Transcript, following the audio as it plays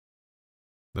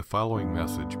The following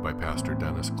message by Pastor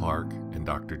Dennis Clark and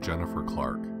Dr. Jennifer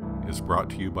Clark is brought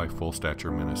to you by Full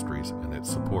Stature Ministries and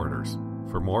its supporters.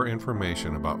 For more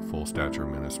information about Full Stature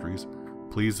Ministries,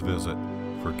 please visit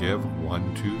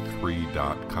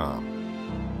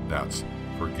forgive123.com. That's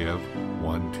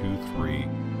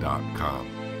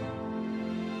forgive123.com.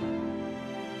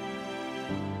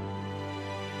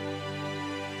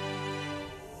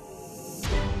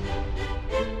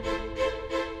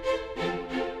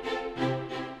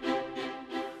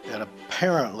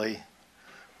 Apparently,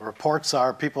 reports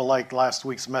are people like last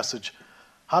week's message,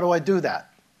 how do I do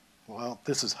that? Well,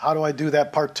 this is how do I do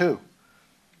that part 2.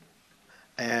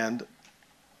 And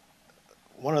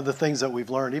one of the things that we've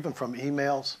learned, even from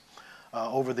emails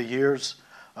over the years,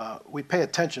 we pay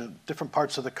attention, different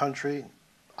parts of the country,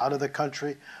 out of the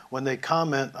country, when they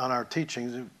comment on our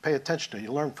teachings, you pay attention to it,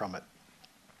 you learn from it.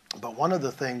 But one of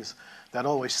the things that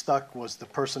always stuck was the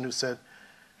person who said,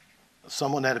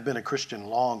 someone that had been a Christian a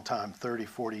long time, 30,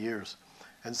 40 years,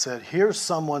 and said, here's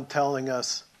someone telling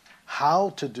us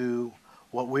how to do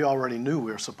what we already knew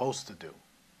we were supposed to do.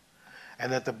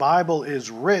 And that the Bible is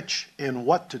rich in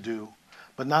what to do,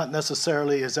 but not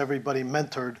necessarily is everybody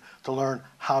mentored to learn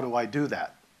how do I do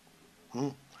that.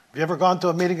 Have you ever gone to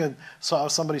a meeting and saw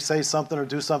somebody say something or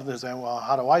do something and say, well,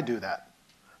 how do I do that?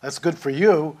 That's good for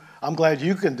you. I'm glad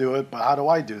you can do it, but how do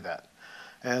I do that?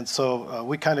 And so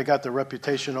we kind of got the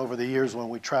reputation over the years when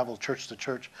we traveled church to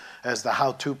church as the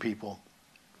how-to people.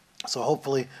 So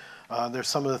hopefully there's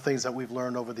some of the things that we've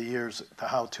learned over the years, the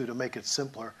how-to, to make it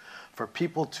simpler for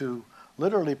people to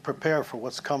literally prepare for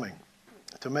what's coming,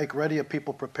 to make ready a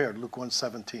people prepared, Luke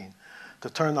 1:17, to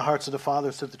turn the hearts of the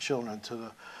fathers to the children,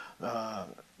 to the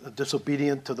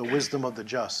disobedient to the wisdom of the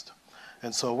just.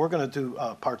 And so we're going to do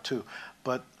part 2.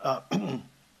 But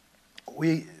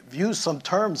we've used some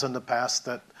terms in the past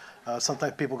that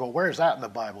sometimes people go, where is that in the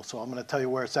Bible? So I'm going to tell you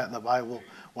where it's at in the Bible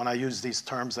when I use these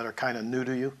terms that are kind of new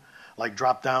to you, like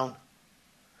drop down.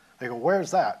 They go, where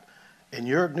is that? In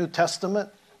your New Testament,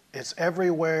 it's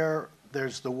everywhere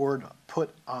there's the word put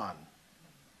on.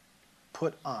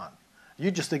 Put on. You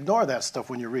just ignore that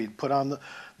stuff when you read. Put on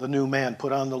the new man,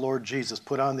 put on the Lord Jesus,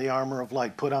 put on the armor of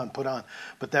light, put on.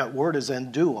 But that word is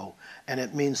enduo, and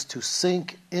it means to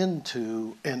sink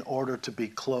into in order to be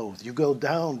clothed. You go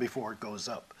down before it goes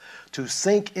up. To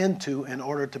sink into in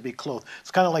order to be clothed. It's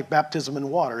kind of like baptism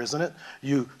in water, isn't it?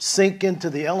 You sink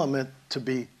into the element to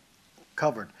be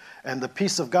covered. And the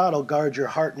peace of God will guard your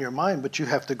heart and your mind, but you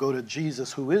have to go to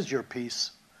Jesus, who is your peace,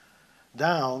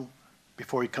 down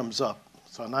before he comes up.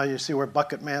 So now you see where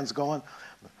bucket man's going.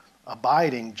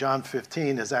 Abiding, John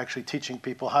 15, is actually teaching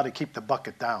people how to keep the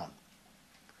bucket down.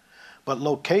 But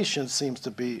location seems to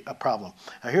be a problem.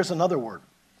 Now here's another word.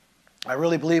 I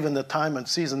really believe in the time and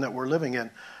season that we're living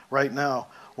in right now,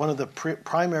 one of the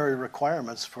primary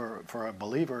requirements for a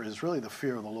believer is really the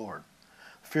fear of the Lord.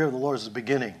 Fear of the Lord is the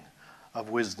beginning of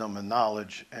wisdom and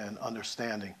knowledge and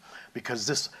understanding, because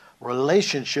this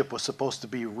relationship was supposed to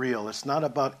be real. It's not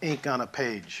about ink on a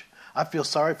page. I feel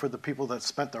sorry for the people that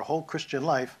spent their whole Christian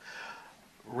life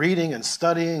reading and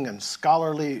studying and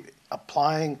scholarly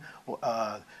applying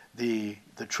the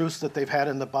truths that they've had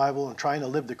in the Bible and trying to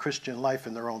live the Christian life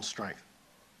in their own strength.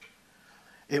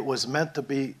 It was meant to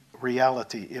be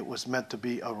reality. It was meant to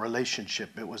be a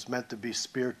relationship. It was meant to be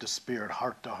spirit to spirit,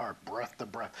 heart to heart, breath to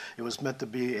breath. It was meant to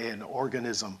be an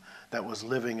organism that was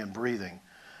living and breathing.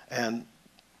 And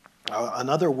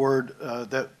another word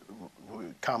that we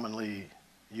commonly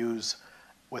use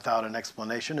without an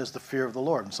explanation is the fear of the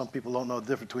Lord. And some people don't know the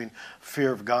difference between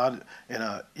fear of God in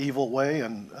an evil way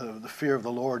and the fear of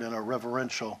the Lord in a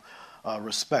reverential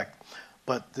respect.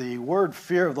 But the word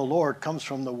fear of the Lord comes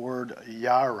from the word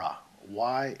yara,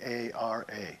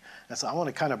 Y-A-R-A. And so I want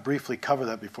to kind of briefly cover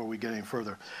that before we get any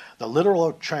further. The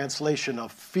literal translation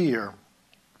of fear,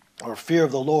 or fear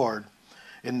of the Lord,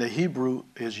 in the Hebrew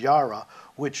is yara,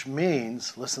 which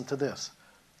means, listen to this,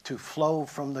 to flow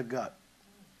from the gut.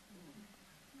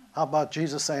 How about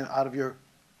Jesus saying, out of your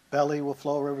belly will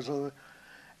flow rivers of living?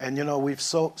 And you know, we've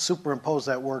so superimposed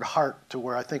that word heart to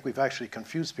where I think we've actually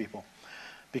confused people,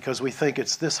 because we think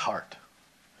it's this heart,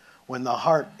 when the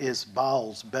heart is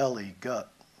bowels, belly,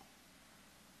 gut,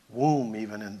 womb,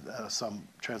 even in some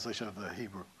translation of the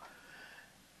Hebrew.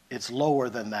 It's lower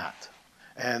than that.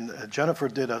 And Jennifer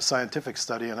did a scientific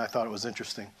study, and I thought it was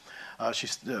interesting. She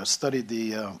studied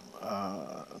the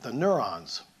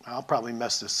neurons. I'll probably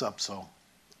mess this up, so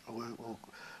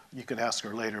you can ask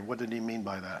her later, what did he mean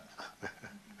by that?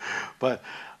 But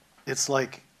it's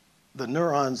like the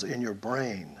neurons in your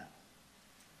brain.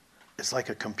 It's like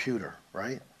a computer,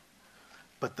 right?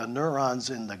 But the neurons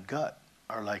in the gut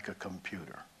are like a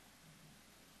computer.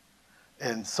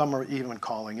 and some are even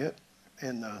calling it,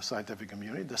 in the scientific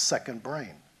community, the second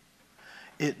brain.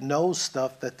 It knows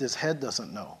stuff that this head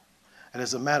doesn't know. And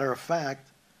as a matter of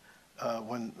fact,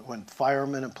 when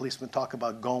firemen and policemen talk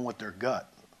about going with their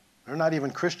gut, they're not even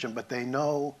Christian, but they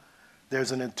know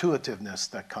there's an intuitiveness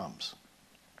that comes.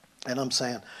 And I'm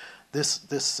saying this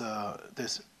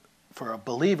for a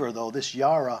believer, though, this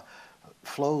Yara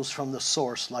flows from the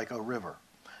source like a river.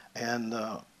 And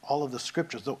all of the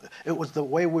scriptures, it was the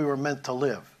way we were meant to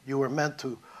live. You were meant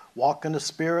to walk in the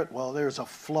Spirit. Well, there's a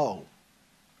flow.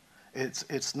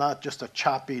 It's not just a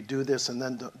choppy do this and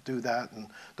then do that, and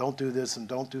don't do this and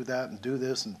don't do that and do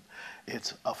this. And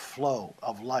it's a flow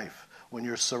of life. When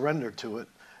you're surrendered to it,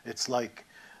 it's like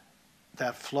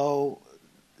that flow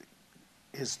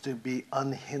is to be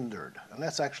unhindered. And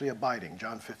that's actually abiding,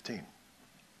 John 15.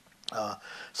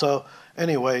 So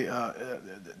anyway,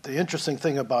 the interesting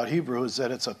thing about Hebrew is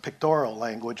that it's a pictorial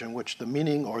language in which the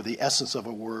meaning or the essence of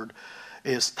a word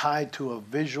is tied to a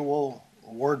visual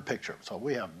word picture. So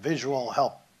we have visual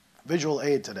help, visual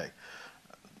aid today.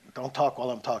 Don't talk while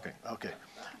I'm talking. Okay.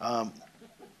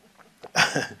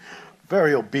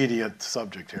 Very obedient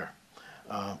subject here.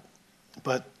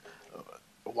 But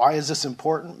why is this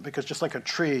important? Because just like a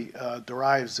tree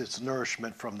derives its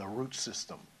nourishment from the root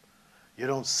system. You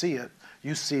don't see it,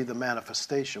 you see the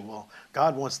manifestation. Well,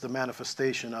 God wants the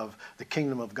manifestation of the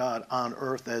kingdom of God on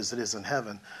earth as it is in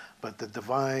heaven, but the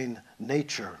divine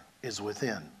nature is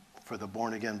within for the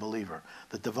born-again believer.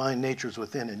 The divine nature is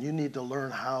within, and you need to learn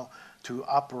how to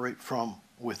operate from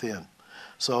within.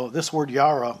 So this word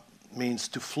Yara means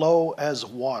to flow as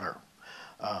water.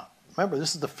 Remember,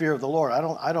 this is the fear of the Lord.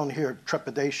 I don't hear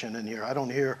trepidation in here. I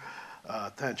don't hear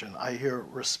tension. I hear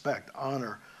respect,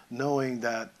 honor, knowing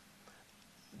that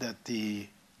the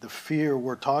fear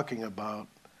we're talking about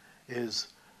is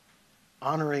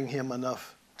honoring him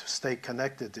enough to stay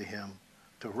connected to him,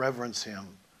 to reverence him,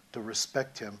 to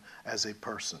respect him as a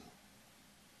person.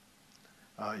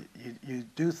 You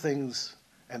do things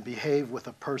and behave with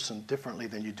a person differently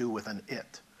than you do with an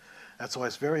it. That's why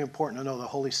it's very important to know the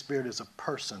Holy Spirit is a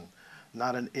person,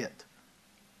 not an it.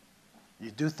 You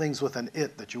do things with an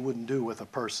it that you wouldn't do with a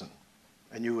person.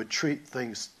 And you would treat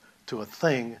things to a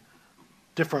thing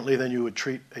differently than you would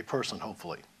treat a person,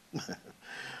 hopefully.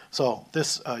 So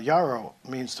this Yara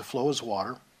means to flow as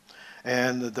water.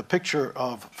 And the picture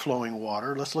of flowing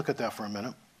water, let's look at that for a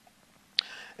minute.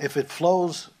 If it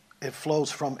flows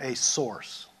from a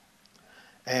source.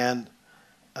 And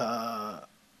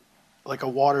like a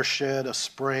watershed, a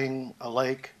spring, a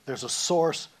lake, there's a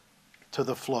source to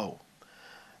the flow.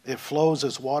 It flows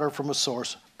as water from a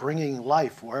source, bringing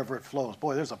life wherever it flows.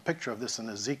 Boy, there's a picture of this in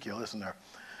Ezekiel, isn't there?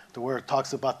 To where it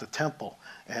talks about the temple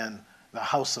and the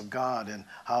house of God, and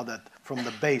how that from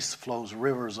the base flows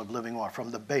rivers of living water. From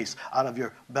the base, out of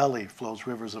your belly flows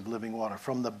rivers of living water.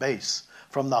 From the base,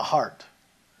 from the heart.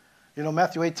 You know,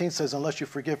 Matthew 18 says, unless you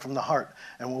forgive from the heart.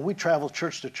 And when we travel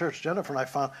church to church, Jennifer and I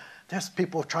found there's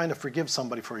people trying to forgive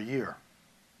somebody for a year,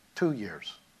 2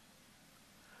 years.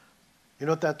 You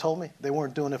know what that told me? They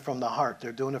weren't doing it from the heart.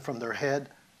 They're doing it from their head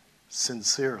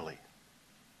sincerely.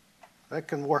 That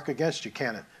can work against you,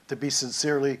 can it? To be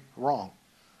sincerely wrong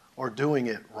or doing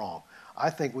it wrong. I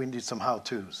think we need some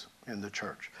how-tos in the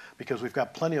church because we've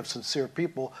got plenty of sincere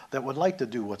people that would like to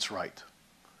do what's right.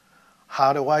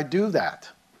 How do I do that?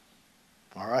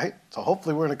 All right? So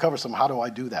hopefully we're going to cover some how do I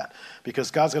do that,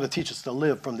 because God's going to teach us to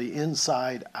live from the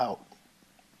inside out.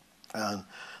 And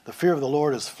the fear of the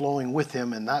Lord is flowing with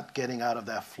him and not getting out of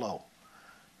that flow.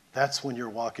 That's when you're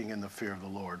walking in the fear of the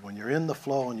Lord. When you're in the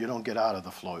flow and you don't get out of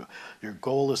the flow. Your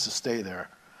goal is to stay there.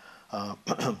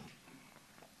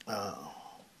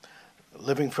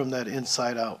 Living from that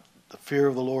inside out. The fear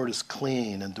of the Lord is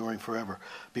clean, enduring forever.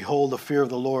 Behold, the fear of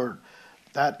the Lord,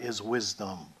 that is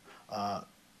wisdom.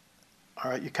 All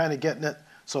right, you kind of getting it?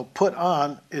 So put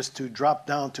on is to drop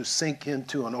down, to sink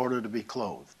into in order to be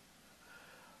clothed.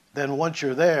 Then once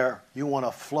you're there, you want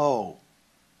to flow.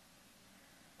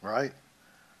 Right?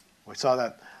 We saw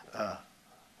that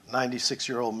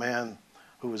 96-year-old man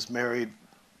who was married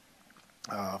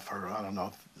for,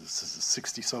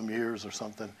 60-some years or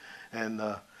something. And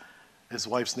his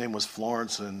wife's name was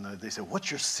Florence. And they said, what's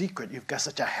your secret? You've got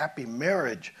such a happy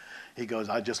marriage. He goes,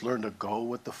 I just learned to go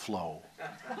with the flow.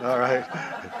 All right?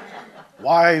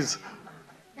 Wise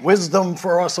wisdom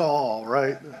for us all,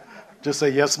 right? Just say,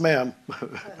 yes, ma'am.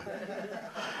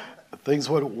 Things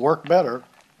would work better.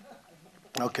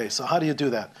 Okay, so how do you do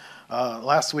that?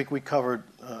 Last week we covered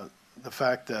the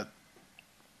fact that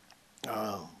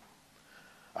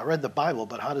I read the Bible,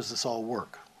 but how does this all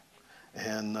work?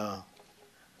 And the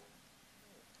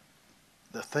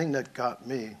thing that got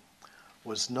me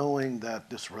was knowing that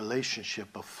this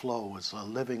relationship of flow is a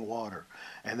living water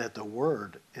and that the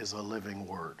Word is a living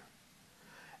Word.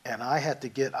 And I had to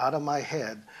get out of my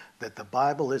head that the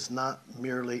Bible is not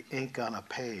merely ink on a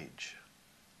page.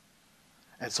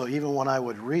 And so even when I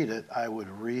would read it, I would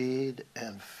read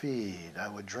and feed. I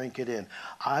would drink it in.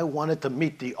 I wanted to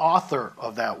meet the author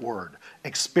of that word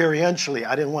experientially.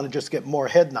 I didn't want to just get more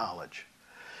head knowledge.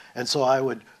 And so I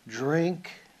would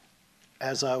drink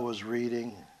as I was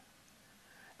reading,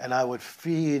 and I would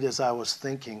feed as I was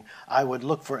thinking. I would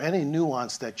look for any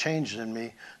nuance that changed in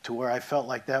me to where I felt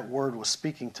like that word was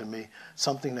speaking to me,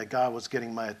 something that God was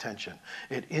getting my attention.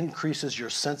 It increases your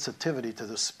sensitivity to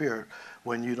the Spirit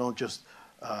when you don't just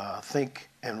think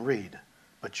and read,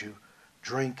 but you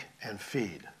drink and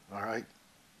feed, all right?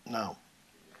 Now,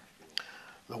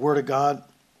 the Word of God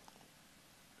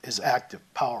is active,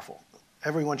 powerful.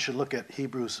 Everyone should look at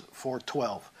Hebrews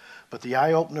 4:12. But the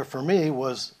eye-opener for me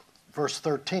was verse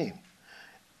 13.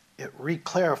 It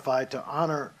re-clarified to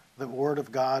honor the Word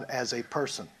of God as a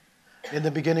person. In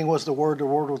the beginning was the Word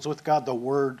was with God, the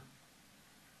Word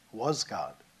was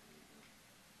God.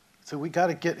 So we got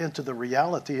to get into the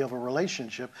reality of a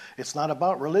relationship. It's not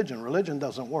about religion. Religion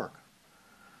doesn't work.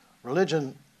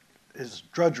 Religion is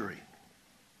drudgery.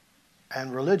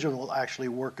 And religion will actually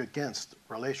work against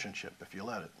relationship if you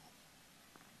let it.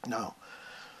 Now,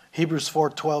 Hebrews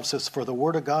 4:12 says, "For the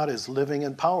word of God is living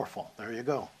and powerful." There you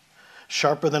go.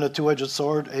 "Sharper than a two-edged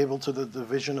sword, able to the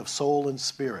division of soul and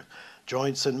spirit,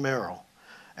 joints and marrow.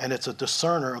 And it's a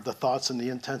discerner of the thoughts and the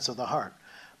intents of the heart."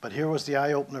 But here was the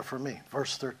eye-opener for me.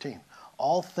 Verse 13.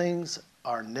 "All things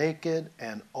are naked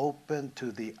and open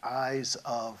to the eyes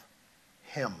of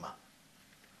him."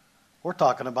 We're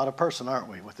talking about a person, aren't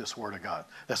we, with this word of God?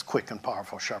 That's quick and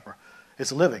powerful, sharper.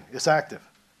 It's living. It's active.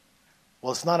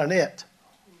 Well, it's not an it.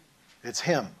 It's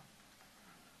him.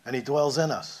 And he dwells in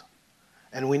us.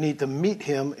 And we need to meet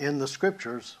him in the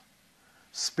scriptures,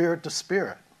 spirit to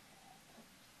spirit.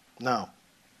 Now,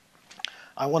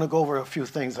 I want to go over a few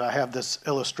things. I have this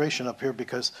illustration up here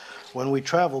because when we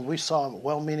traveled, we saw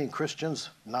well-meaning Christians,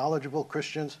 knowledgeable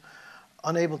Christians,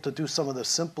 unable to do some of the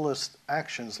simplest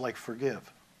actions like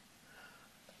forgive.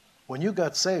 When you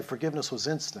got saved, forgiveness was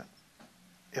instant.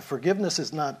 If forgiveness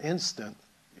is not instant,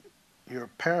 you're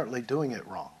apparently doing it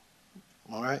wrong.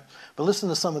 All right? But listen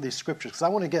to some of these scriptures, because I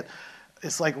want to get,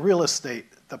 it's like real estate.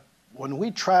 When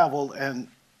we traveled, and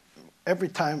every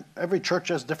church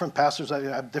has different pastors, they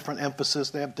have different emphasis,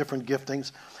 they have different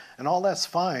giftings, and all that's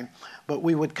fine, but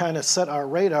we would kind of set our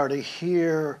radar to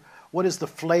hear what is the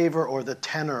flavor or the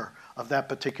tenor of that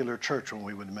particular church when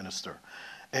we would minister.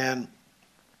 And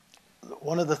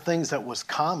one of the things that was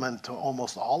common to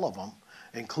almost all of them,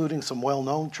 including some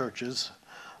well-known churches,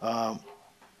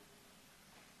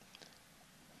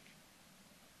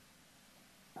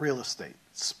 real estate,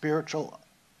 spiritual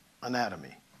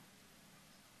anatomy.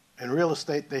 In real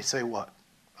estate, they say what?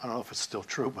 I don't know if it's still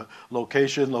true, but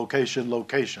location, location,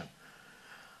 location.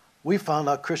 We found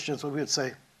out Christians, we would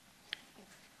say,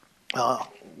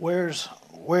 where's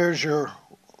your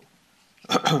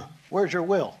where's your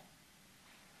will?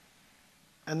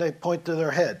 And they point to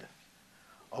their head.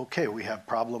 Okay, we have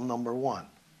problem number one.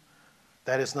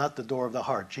 That is not the door of the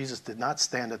heart. Jesus did not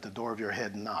stand at the door of your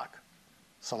head and knock.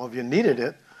 Some of you needed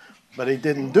it, but he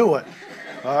didn't do it.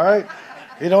 All right?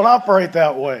 He don't operate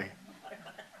that way.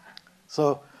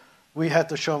 So we had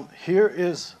to show him, here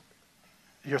is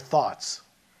your thoughts.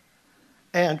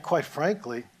 And quite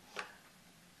frankly,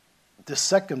 the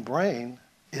second brain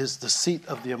is the seat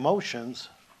of the emotions,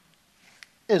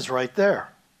 is right there.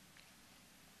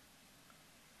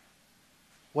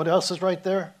 What else is right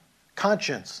there?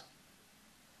 Conscience.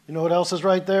 You know what else is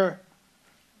right there?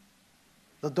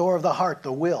 The door of the heart,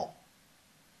 the will.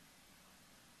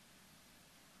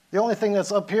 The only thing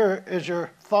that's up here is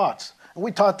your thoughts. And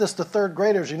we taught this to third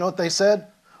graders. You know what they said?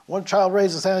 One child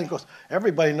raised his hand and goes,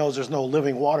 everybody knows there's no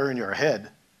living water in your head.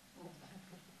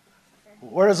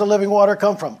 Where does the living water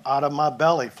come from? Out of my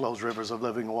belly flows rivers of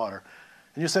living water.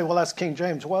 And you say, well, that's King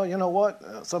James. Well, you know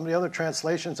what? Some of the other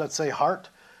translations that say heart,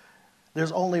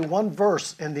 there's only one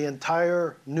verse in the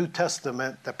entire New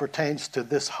Testament that pertains to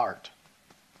this heart,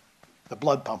 the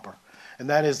blood pumper. And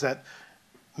that is that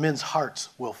men's hearts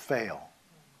will fail.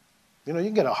 You know, you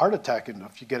can get a heart attack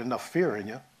if you get enough fear in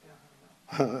you.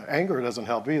 Anger doesn't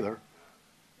help either.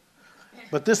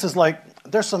 But this is like,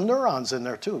 there's some neurons in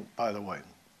there too, by the way.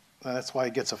 And that's why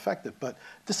it gets affected. But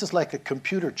this is like a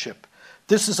computer chip.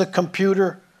 This is a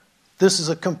computer,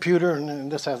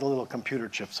 and this has a little computer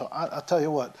chip. So I'll tell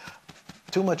you what,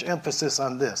 too much emphasis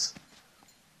on this.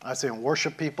 I say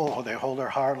worship people, they hold their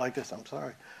heart like this. I'm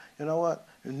sorry. You know what?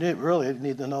 You really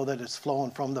need to know that it's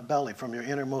flowing from the belly, from your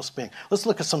innermost being. Let's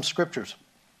look at some scriptures.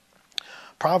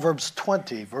 Proverbs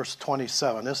 20, verse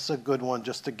 27. This is a good one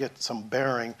just to get some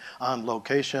bearing on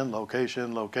location,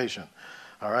 location, location.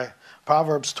 All right?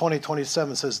 Proverbs 20,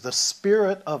 27 says, the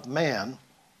spirit of man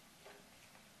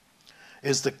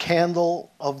is the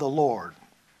candle of the Lord.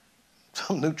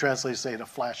 Some new translations say the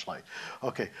flashlight.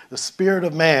 Okay, the spirit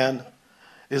of man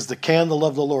is the candle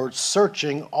of the Lord,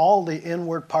 searching all the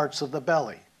inward parts of the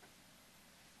belly.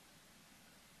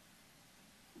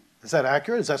 Is that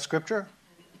accurate? Is that scripture?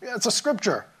 Yeah, it's a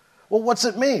scripture. Well, what's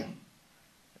it mean?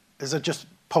 Is it just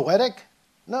poetic?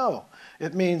 No.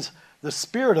 It means the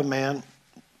spirit of man,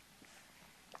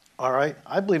 all right,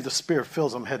 I believe the spirit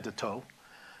fills them head to toe,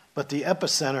 but the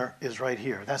epicenter is right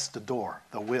here. That's the door,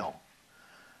 the will.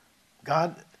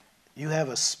 God, you have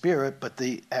a spirit, but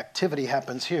the activity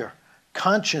happens here.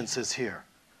 Conscience is here.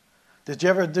 Did you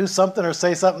ever do something or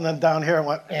say something and down here and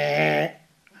went, a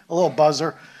little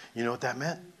buzzer? You know what that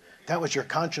meant? That was your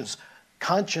conscience.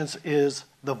 Conscience is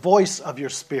the voice of your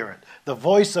spirit. The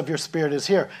voice of your spirit is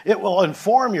here. It will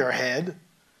inform your head.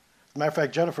 As a matter of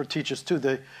fact, Jennifer teaches too,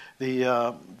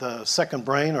 the second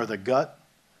brain or the gut,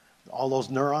 all those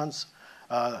neurons.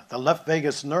 The left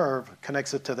vagus nerve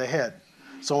connects it to the head.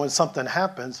 So when something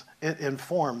happens, it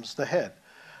informs the head.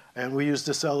 And we used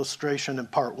this illustration in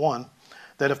part 1,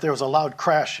 that if there was a loud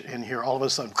crash in here, all of a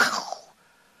sudden,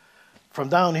 from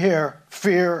down here,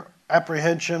 fear,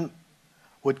 apprehension,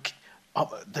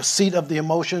 the seat of the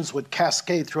emotions would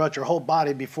cascade throughout your whole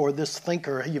body before this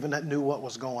thinker even knew what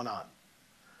was going on.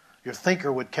 Your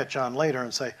thinker would catch on later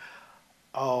and say,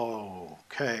 oh,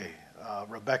 okay,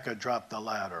 Rebecca dropped the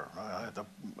ladder. I had to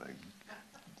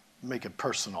make it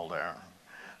personal there.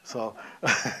 So,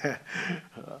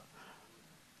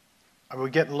 are we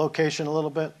getting location a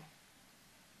little bit?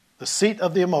 The seat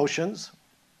of the emotions,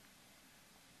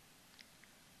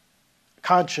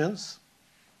 conscience,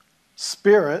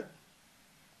 spirit,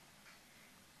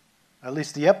 at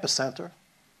least the epicenter,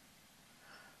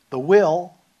 the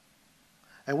will,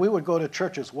 and we would go to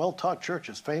churches, well-taught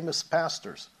churches, famous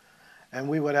pastors, and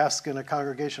we would ask in a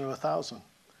congregation of 1,000,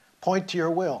 point to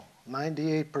your will.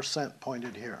 98%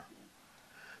 pointed here.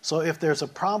 So if there's a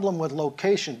problem with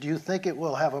location, do you think it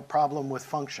will have a problem with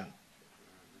function?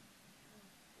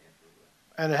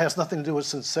 And it has nothing to do with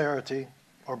sincerity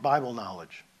or Bible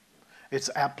knowledge.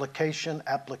 It's application,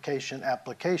 application,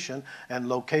 application, and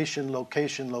location,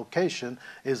 location, location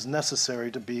is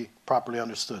necessary to be properly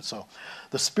understood. So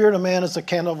the spirit of man is the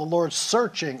candle of the Lord,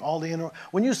 searching all the inner.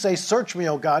 When you say, search me,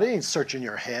 O God, it ain't searching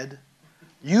your head.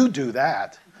 You do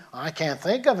that. I can't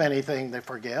think of anything to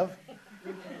forgive.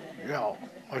 You know,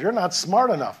 well, you're not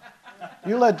smart enough.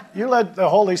 You let the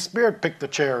Holy Spirit pick the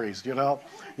cherries, you know.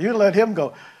 You let him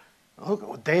go.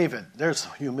 Look, David, there's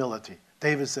humility.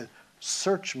 David said,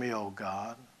 search me, O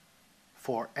God,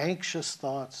 for anxious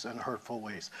thoughts and hurtful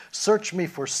ways. Search me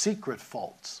for secret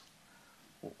faults.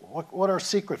 What are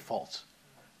secret faults?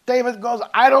 David goes,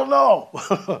 I don't know.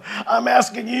 I'm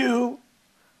asking you.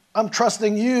 I'm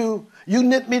trusting you. You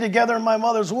knit me together in my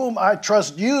mother's womb. I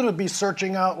trust you to be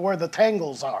searching out where the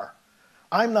tangles are.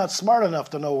 I'm not smart enough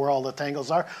to know where all the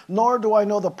tangles are, nor do I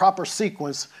know the proper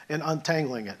sequence in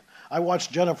untangling it. I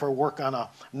watch Jennifer work on a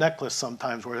necklace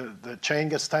sometimes where the chain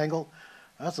gets tangled.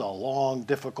 That's a long,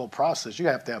 difficult process. You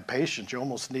have to have patience. You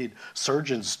almost need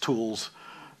surgeon's tools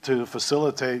to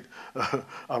facilitate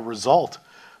a result.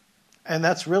 And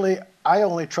that's really, I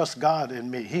only trust God in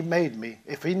me. He made me.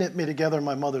 If he knit me together in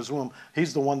my mother's womb,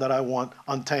 he's the one that I want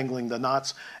untangling the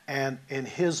knots. And in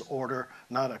his order,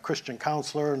 not a Christian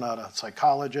counselor, not a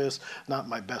psychologist, not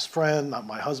my best friend, not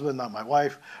my husband, not my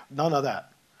wife, none of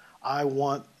that.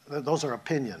 Those are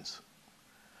opinions.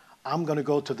 I'm going to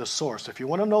go to the source. If you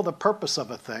want to know the purpose of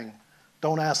a thing,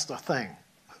 don't ask the thing.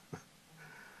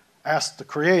 Ask the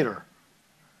Creator.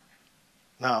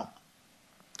 Now,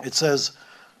 it says,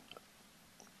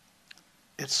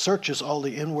 it searches all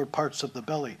the inward parts of the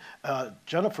belly.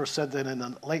 Jennifer said that in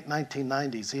the late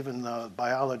 1990s, even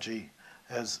biology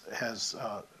has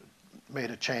made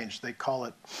a change. They call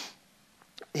it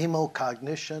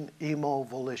emocognition,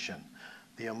 emovolition.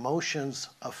 The emotions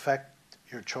affect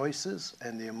your choices,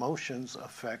 and the emotions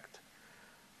affect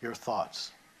your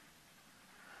thoughts.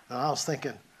 And I was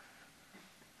thinking,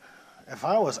 if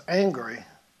I was angry,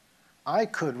 I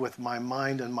could, with my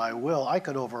mind and my will, I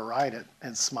could override it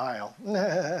and smile.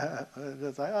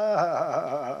 It's like,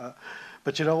 ah.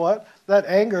 But you know what? That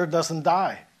anger doesn't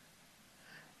die.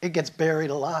 It gets buried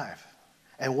alive.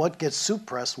 And what gets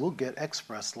suppressed will get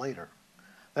expressed later.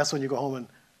 That's when you go home and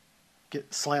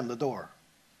slam the door,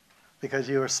 because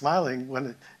you were smiling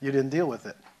when you didn't deal with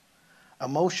it.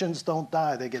 Emotions don't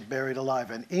die, they get buried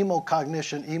alive. And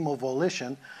emocognition,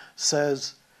 emovolition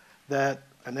says that,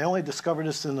 and they only discovered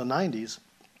this in the 90s,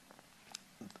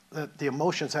 that the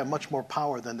emotions have much more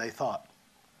power than they thought.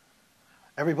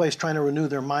 Everybody's trying to renew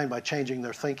their mind by changing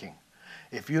their thinking.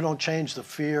 If you don't change the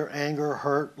fear, anger,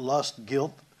 hurt, lust,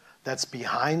 guilt that's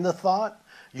behind the thought,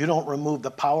 you don't remove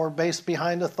the power base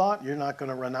behind the thought, you're not going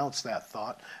to renounce that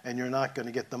thought, and you're not going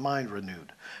to get the mind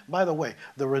renewed. By the way,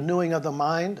 the renewing of the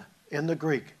mind in the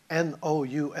Greek,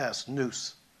 N-O-U-S,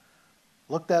 nous.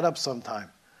 Look that up sometime.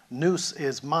 Nous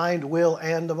is mind, will,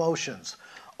 and emotions.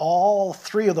 All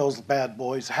three of those bad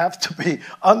boys have to be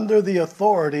under the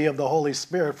authority of the Holy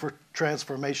Spirit for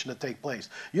transformation to take place.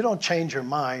 You don't change your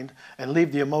mind and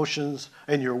leave the emotions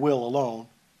and your will alone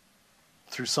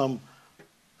through some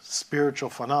spiritual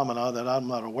phenomena that I'm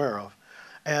not aware of.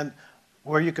 And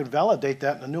where you can validate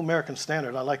that in the New American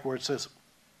Standard, I like where it says,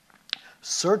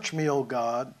 "Search me, O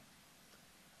God,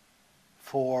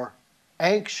 for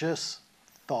anxious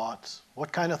thoughts."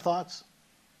 What kind of thoughts?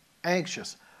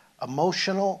 Anxious.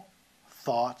 Emotional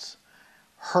thoughts,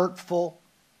 hurtful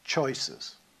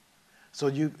choices. So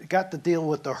you've got to deal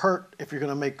with the hurt if you're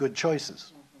going to make good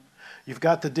choices. You've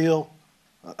got to deal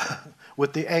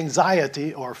with the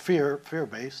anxiety or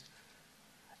fear-based.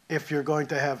 If you're going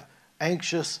to have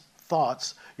anxious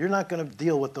thoughts, you're not going to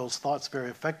deal with those thoughts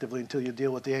very effectively until you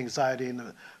deal with the anxiety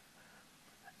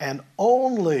and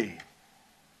only,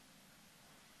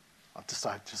 I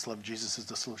just love Jesus as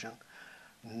the solution.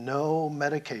 No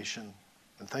medication.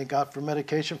 And thank God for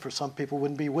medication. For some people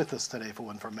wouldn't be with us today if it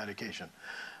wasn't for medication.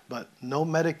 But no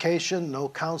medication, no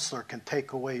counselor can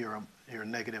take away your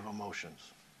negative emotions.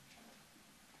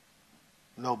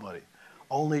 Nobody.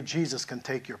 Only Jesus can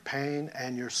take your pain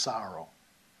and your sorrow.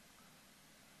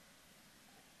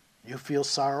 You feel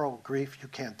sorrow, grief, you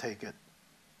can't take it.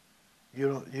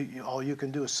 All you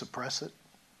can do is suppress it.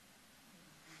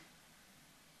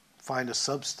 Find a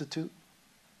substitute.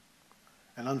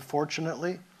 And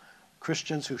unfortunately,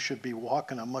 Christians who should be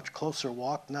walking a much closer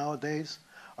walk nowadays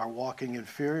are walking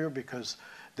inferior because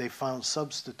they found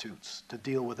substitutes to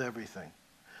deal with everything.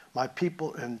 My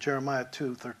people, in Jeremiah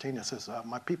 2:13, it says,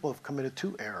 my people have committed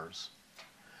two errors.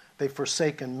 They've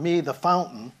forsaken me, the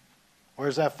fountain.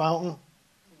 Where's that fountain?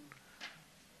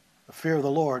 The fear of the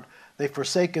Lord. They've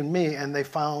forsaken me, and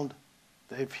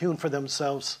they've hewn for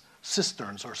themselves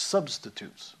cisterns or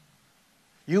substitutes.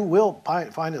 You will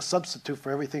find a substitute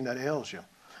for everything that ails you.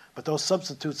 But those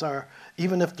substitutes are,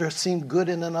 even if they seem good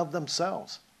in and of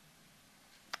themselves.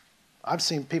 I've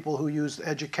seen people who used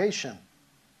education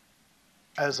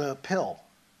as a pill.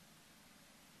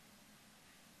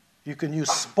 You can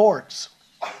use sports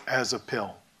as a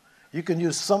pill. You can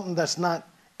use something that's not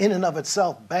in and of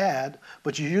itself bad,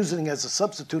 but you're using it as a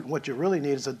substitute, and what you really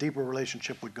need is a deeper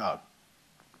relationship with God.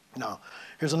 Now,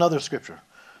 here's another scripture.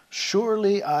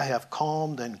 Surely I have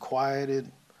calmed and quieted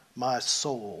my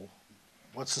soul.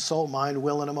 What's the soul? Mind,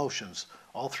 will, and emotions.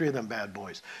 All three of them bad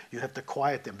boys. You have to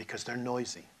quiet them because they're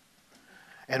noisy.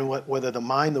 And whether the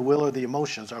mind, the will, or the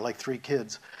emotions are like three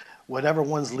kids, whatever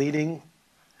one's leading,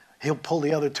 he'll pull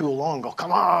the other two along and go,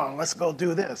 come on, let's go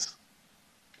do this.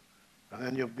 And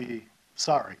then you'll be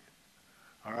sorry.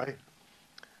 All right?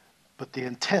 But the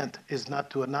intent is not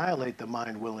to annihilate the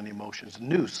mind, will, and emotions,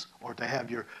 nous, or to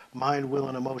have your mind, will,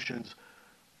 and emotions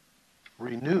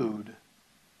renewed.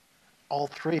 All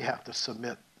three have to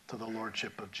submit to the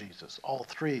lordship of Jesus. All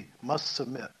three must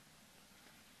submit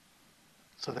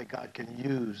so that God can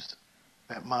use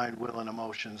that mind, will, and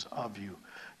emotions of you.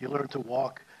 You learn to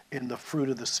walk in the fruit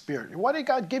of the Spirit. Why did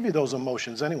God give you those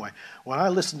emotions anyway? When I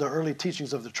listened to early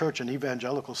teachings of the church in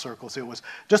evangelical circles, it was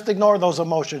just ignore those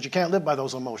emotions. You can't live by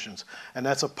those emotions. And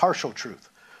that's a partial truth.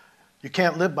 You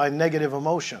can't live by negative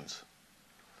emotions.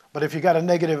 But if you got a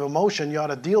negative emotion, you ought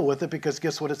to deal with it, because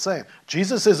guess what it's saying?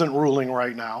 Jesus isn't ruling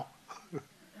right now.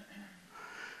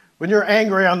 When you're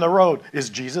angry on the road, is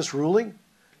Jesus ruling?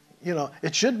 You know,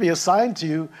 it should be a sign to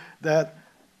you that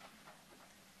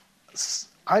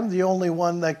I'm the only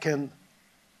one that can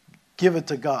give it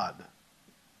to God.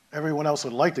 Everyone else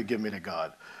would like to give me to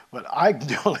God, but I'm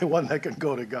the only one that can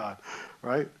go to God,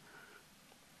 right?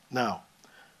 Now,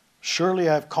 surely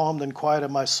I have calmed and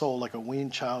quieted my soul like a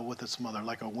weaned child with its mother.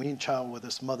 Like a weaned child with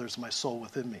its mother is my soul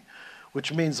within me.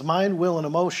 Which means mind, will, and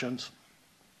emotions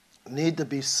need to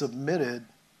be submitted.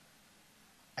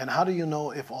 And how do you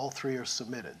know if all three are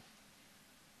submitted?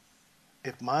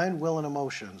 If mind, will, and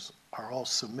emotions are all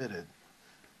submitted,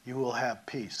 you will have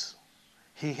peace.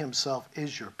 He himself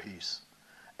is your peace.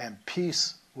 And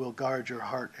peace will guard your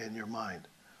heart and your mind.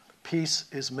 Peace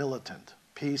is militant.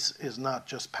 Peace is not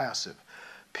just passive.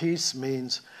 Peace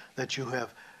means that you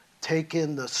have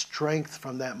taken the strength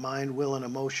from that mind, will, and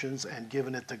emotions and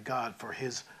given it to God for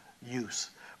his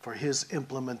use, for his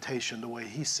implementation, the way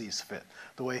he sees fit,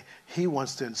 the way he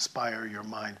wants to inspire your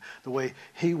mind, the way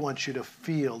he wants you to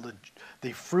feel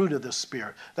the fruit of the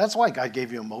Spirit. That's why God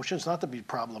gave you emotions, not to be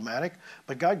problematic,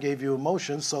 but God gave you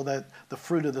emotions so that the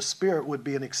fruit of the Spirit would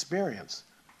be an experience.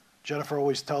 Jennifer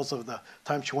always tells of the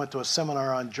time she went to a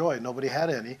seminar on joy. Nobody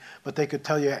had any, but they could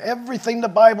tell you everything the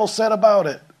Bible said about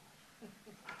it.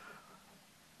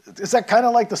 Is that kind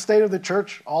of like the state of the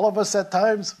church? All of us at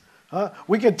times? Huh?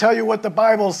 We can tell you what the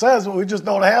Bible says, but we just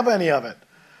don't have any of it.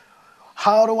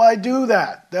 How do I do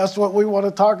that? That's what we want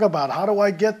to talk about. How do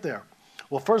I get there?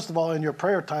 Well, first of all, in your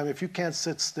prayer time, if you can't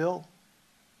sit still,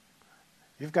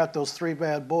 you've got those 3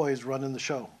 bad boys running the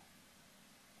show.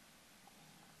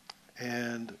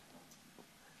 And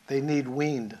they need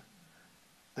weaned.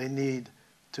 They need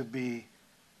to be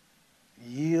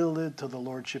yielded to the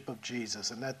Lordship of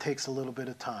Jesus. And that takes a little bit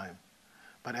of time.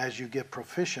 But as you get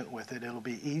proficient with it, it'll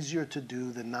be easier to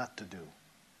do than not to do.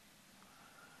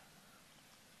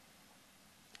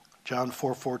 John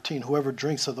 4:14, whoever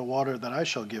drinks of the water that I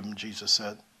shall give him, Jesus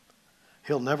said,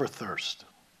 he'll never thirst.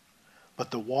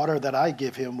 But the water that I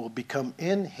give him will become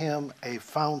in him a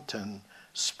fountain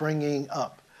springing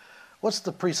up. What's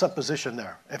the presupposition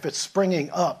there? If it's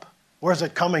springing up, where's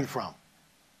it coming from?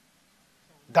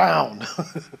 Down.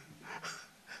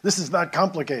 This is not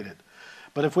complicated.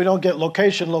 But if we don't get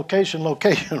location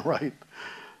right,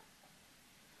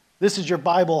 this is your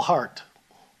Bible heart,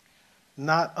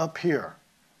 not up here.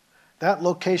 That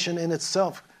location in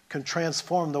itself can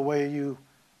transform the way you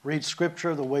read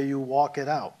Scripture, the way you walk it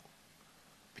out,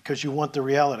 because you want the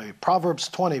reality. Proverbs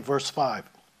 20, verse 5.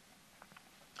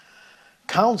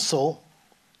 Counsel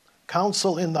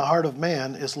in the heart of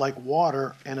man is like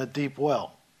water in a deep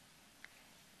well.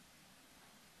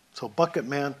 So bucket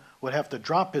man would have to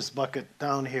drop his bucket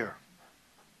down here.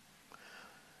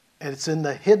 And it's in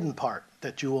the hidden part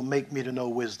that you will make me to know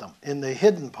wisdom. In the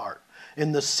hidden part,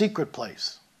 in the secret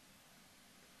place.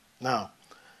 Now,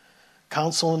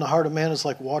 counsel in the heart of man is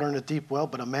like water in a deep well,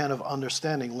 but a man of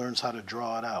understanding learns how to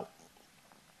draw it out.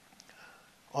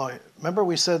 Oh, remember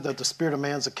we said that the spirit of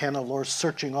man is a candle of the Lord,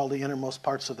 searching all the innermost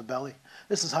parts of the belly?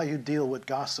 This is how you deal with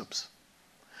gossips.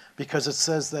 Because it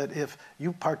says that if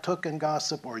you partook in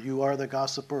gossip, or you are the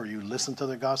gossiper, or you listen to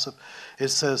the gossip, it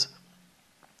says,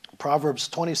 Proverbs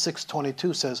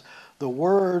 26:22 says, the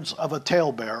words of a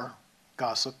talebearer,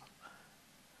 gossip,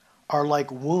 are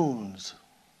like wounds.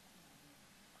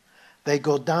 They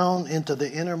go down into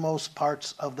the innermost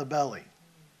parts of the belly.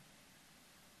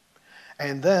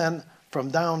 And then from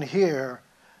down here,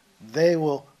 they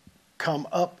will come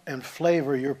up and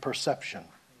flavor your perception.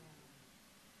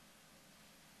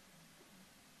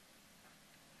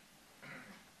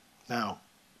 Now,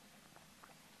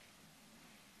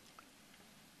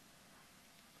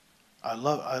 I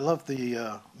love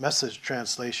the Message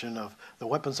translation of the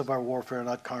weapons of our warfare are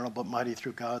not carnal but mighty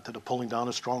through God to the pulling down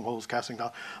of strongholds, casting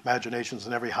down imaginations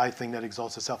and every high thing that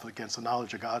exalts itself against the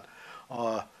knowledge of God.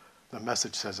 The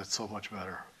Message says it so much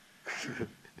better.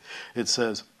 It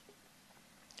says,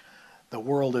 the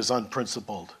world is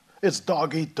unprincipled. It's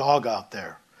dog eat dog out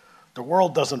there. The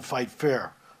world doesn't fight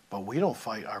fair. But we don't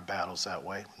fight our battles that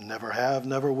way. Never have,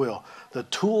 never will. The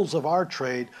tools of our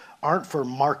trade aren't for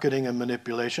marketing and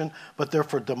manipulation, but they're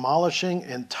for demolishing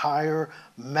entire,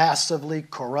 massively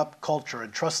corrupt culture.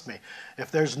 And trust me,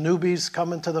 if there's newbies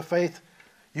coming to the faith,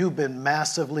 you've been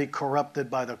massively corrupted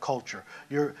by the culture.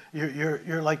 You're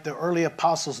like the early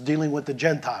apostles dealing with the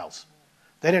Gentiles.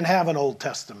 They didn't have an Old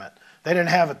Testament. They didn't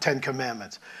have a 10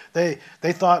 Commandments. They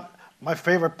thought, my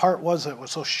favorite part was, it was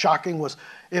so shocking, was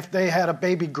if they had a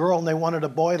baby girl and they wanted a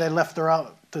boy, they left her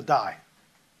out to die.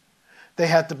 They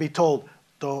had to be told,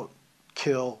 don't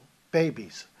kill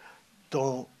babies.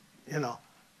 Don't,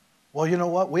 Well, you know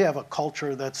what? We have a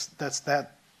culture that's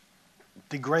that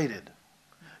degraded.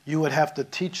 You would have to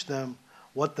teach them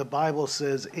what the Bible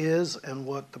says is and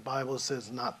what the Bible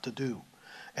says not to do.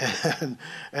 And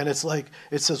it's like,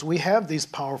 it says we have these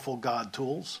powerful God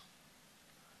tools.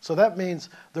 So that means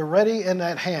they're ready in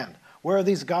that hand. Where are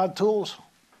these God tools?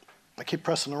 I keep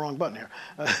pressing the wrong button here.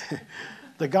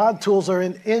 The God tools are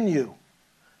in you.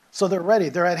 So they're ready.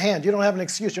 They're at hand. You don't have an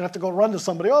excuse. You don't have to go run to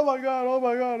somebody. Oh my God,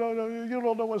 oh no, you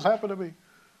don't know what's happened to me.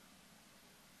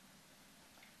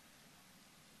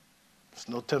 There's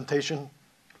no temptation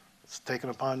that's taken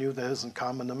upon you that isn't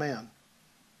common to man.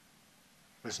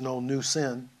 There's no new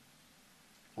sin.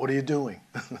 What are you doing?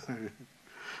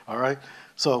 All right?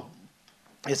 So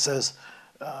it says,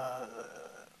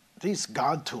 these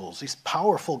God tools, these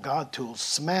powerful God tools,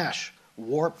 smash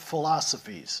warped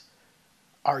philosophies,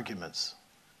 arguments.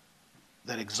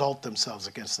 that exalt themselves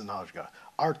against the knowledge of God.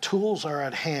 Our tools are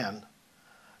at hand,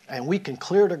 and we can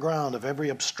clear the ground of every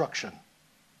obstruction.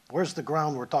 Where's the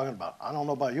ground we're talking about? I don't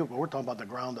know about you, but we're talking about the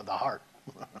ground of the heart.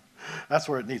 That's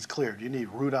where it needs cleared. You need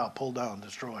root out, pull down,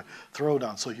 destroy, throw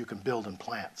down so you can build and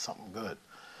plant something good.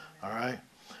 All right?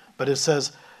 But it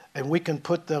says, and we can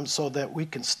put them so that we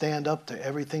can stand up to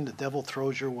everything the devil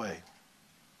throws your way.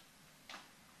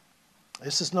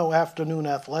 This is no afternoon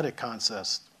athletic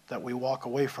contest that we walk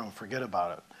away from, forget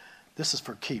about it. This is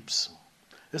for keeps.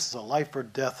 This is a life or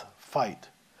death fight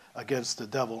against the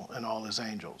devil and all his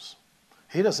angels.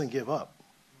 He doesn't give up.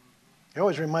 He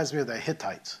always reminds me of the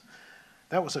Hittites.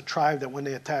 That was a tribe that when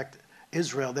they attacked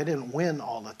Israel, they didn't win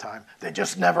all the time. They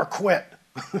just never quit.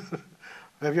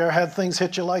 Have you ever had things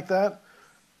hit you like that?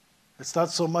 It's not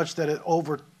so much that it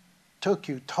overtook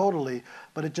you totally,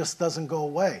 but it just doesn't go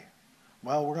away.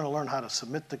 Well, we're going to learn how to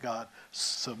submit to God.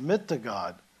 Submit to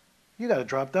God. You got to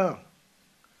drop down.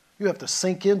 You have to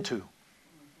sink into.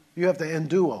 You have to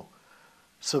enduo.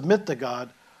 Submit to God.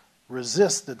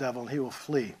 Resist the devil, and he will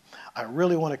flee. I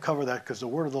really want to cover that because the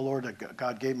word of the Lord that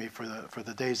God gave me for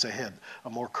the days ahead, a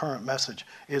more current message,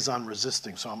 is on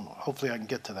resisting. So hopefully I can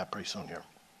get to that pretty soon here.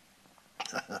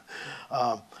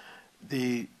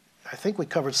 I think we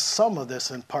covered some of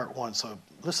this in part 1. So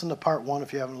listen to part 1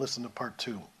 if you haven't listened to part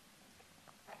 2.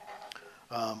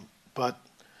 But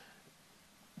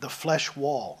the flesh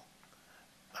wall,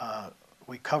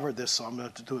 we covered this, so I'm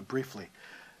going to do it briefly.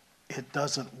 It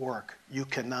doesn't work. You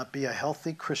cannot be a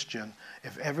healthy Christian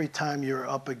if every time you're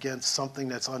up against something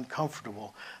that's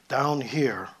uncomfortable, down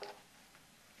here,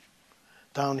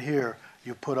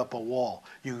 you put up a wall.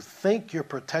 You think you're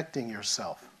protecting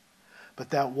yourself, but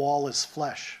that wall is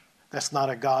flesh. That's not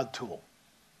a God tool.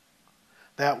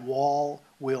 That wall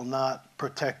will not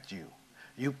protect you.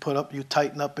 You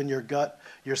tighten up in your gut,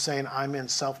 you're saying, I'm in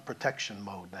self-protection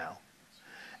mode now.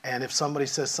 And if somebody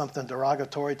says something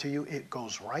derogatory to you, it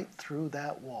goes right through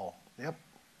that wall. Yep.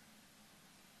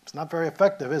 It's not very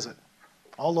effective, is it?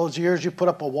 All those years you put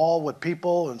up a wall with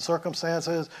people and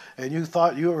circumstances, and you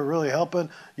thought you were really helping,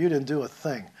 you didn't do a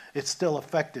thing. It still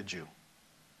affected you.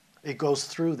 It goes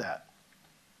through that.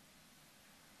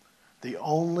 The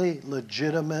only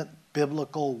legitimate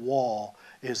biblical wall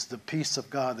is the peace of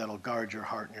God that'll guard your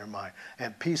heart and your mind.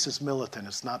 And peace is militant,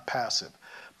 it's not passive.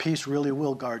 Peace really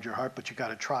will guard your heart, but you've got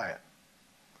to try it.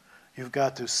 You've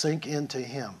got to sink into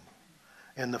him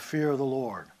in the fear of the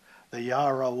Lord. The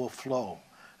Yara will flow.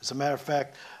 As a matter of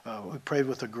fact, we prayed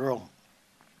with a girl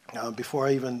before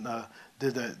I even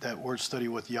did that word study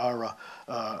with Yara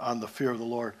on the fear of the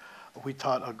Lord. We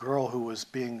taught a girl who was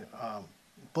being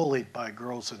bullied by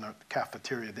girls in the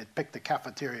cafeteria. They'd pick the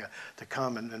cafeteria to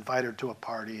come and invite her to a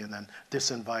party and then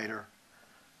disinvite her.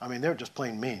 I mean, they were just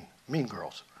plain mean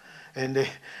girls. And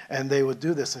they would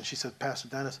do this. And she said, Pastor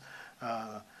Dennis,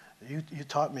 you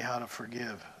taught me how to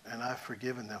forgive, and I've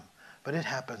forgiven them. But it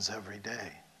happens every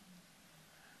day.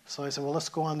 So I said, well, let's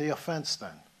go on the offense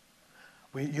then.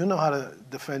 You know how to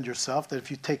defend yourself, that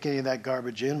if you take any of that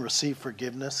garbage in, receive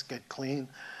forgiveness, get clean,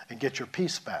 and get your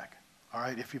peace back, all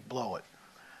right, if you blow it.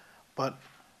 But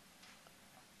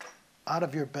out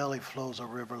of your belly flows a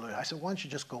river. I said, why don't you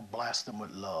just go blast them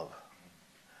with love?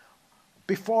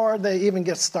 Before they even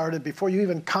get started, before you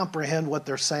even comprehend what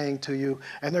they're saying to you,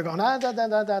 and they're going, da, da,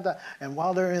 da, da, da, and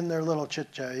while they're in their little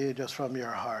chit-chat, you just from your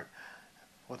heart,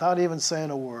 without even saying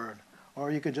a word,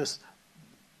 or you could just,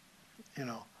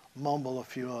 mumble a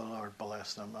few, oh, Lord,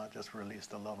 bless them. I just release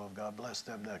the love of God. Bless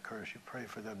them that curse you. Pray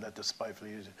for them that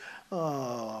despitefully use you.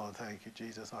 Oh, thank you,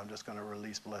 Jesus. I'm just going to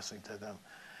release blessing to them.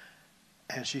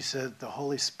 And she said the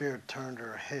Holy Spirit turned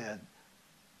her head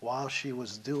while she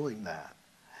was doing that.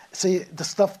 See, the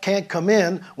stuff can't come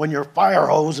in when your fire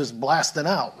hose is blasting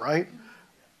out, right?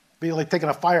 Be like taking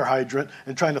a fire hydrant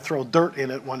and trying to throw dirt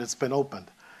in it when it's been opened.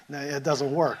 Now, it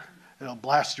doesn't work. It'll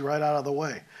blast you right out of the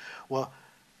way. Well,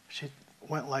 she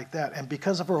went like that. And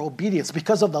because of her obedience,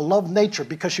 because of the love nature,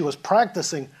 because she was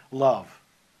practicing love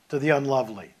to the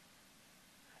unlovely,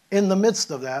 in the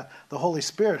midst of that, the Holy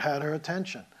Spirit had her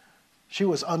attention. She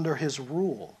was under his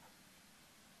rule.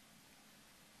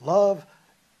 Love,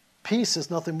 peace is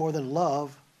nothing more than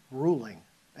love ruling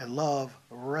and love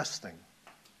resting.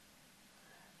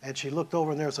 And she looked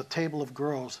over, and there was a table of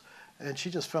girls, and she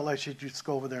just felt like she'd just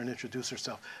go over there and introduce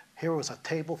herself. Here was a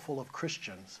table full of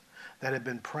Christians that had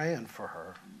been praying for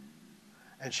her,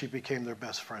 and she became their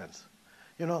best friends.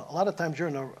 A lot of times you're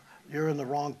in the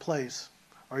wrong place,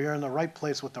 or you're in the right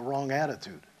place with the wrong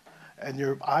attitude, and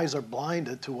your eyes are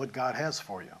blinded to what God has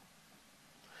for you.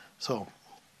 So,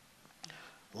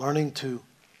 learning to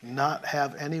not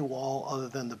have any wall other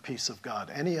than the peace of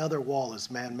God. Any other wall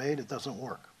is man-made. It doesn't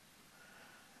work.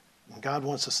 And God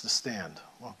wants us to stand.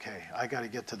 Okay, I got to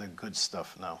get to the good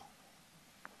stuff now.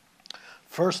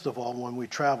 First of all, when we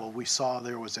traveled, we saw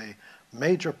there was a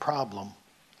major problem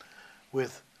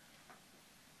with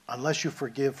unless you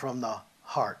forgive from the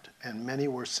heart, and many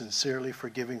were sincerely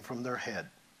forgiving from their head.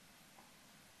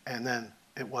 And then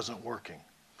it wasn't working.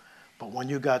 But when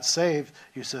you got saved,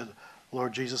 you said,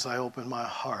 Lord Jesus, I open my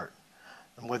heart.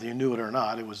 And whether you knew it or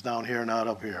not, it was down here, not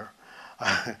up here.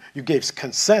 You gave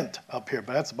consent up here,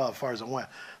 but that's about as far as it went.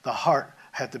 The heart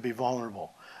had to be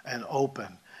vulnerable and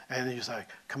open. And you say,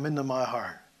 come into my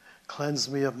heart. Cleanse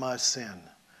me of my sin.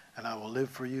 And I will live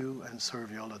for you and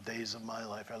serve you all the days of my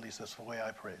life. At least that's the way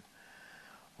I prayed.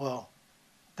 Well,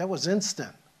 that was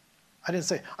instant. I didn't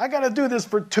say, I got to do this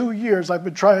for 2 years. I've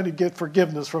been trying to get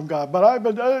forgiveness from God. But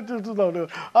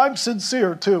I'm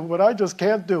sincere too, but I just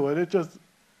can't do it. It just...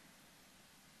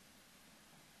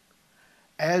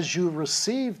 As you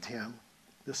received him,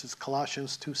 this is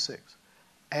Colossians 2:6.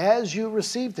 As you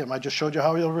received him, I just showed you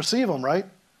how you'll receive him, right?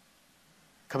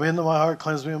 Come into my heart,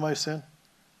 cleanse me of my sin,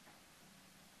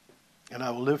 and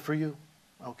I will live for you.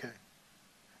 Okay.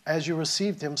 As you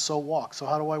received him, so walk. So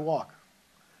how do I walk?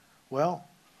 Well,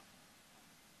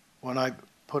 when I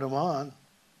put him on,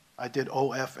 I did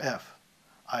OFF.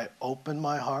 I opened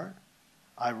my heart,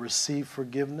 I received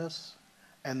forgiveness,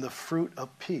 and the fruit of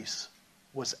peace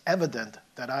was evident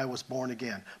that I was born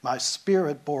again. My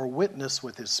spirit bore witness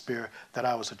with his spirit that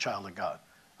I was a child of God.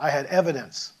 I had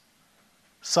evidence,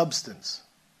 substance.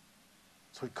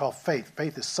 That's what we call faith.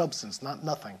 Faith is substance, not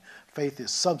nothing. Faith is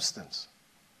substance.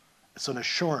 It's an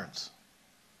assurance.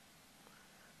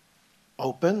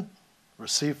 Open,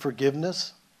 receive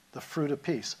forgiveness, the fruit of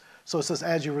peace. So it says,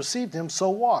 as you received him,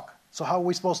 so walk. So how are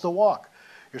we supposed to walk?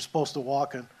 You're supposed to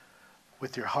walk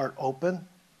with your heart open,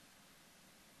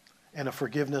 in a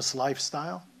forgiveness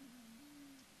lifestyle,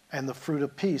 and the fruit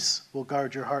of peace will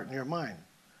guard your heart and your mind.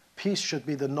 Peace should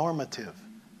be the normative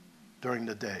during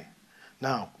the day.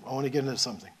 Now, I want to get into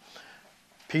something.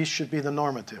 Peace should be the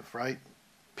normative, right?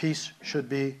 Peace should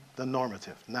be the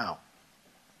normative. Now,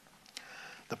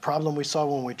 the problem we saw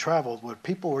when we traveled was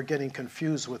people were getting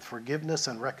confused with forgiveness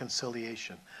and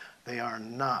reconciliation. They are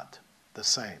not the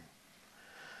same.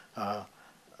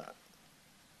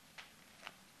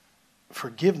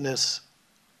 Forgiveness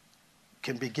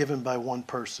can be given by one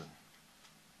person.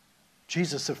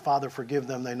 Jesus said, Father, forgive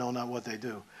them, they know not what they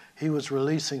do. He was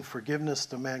releasing forgiveness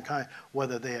to mankind,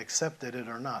 whether they accepted it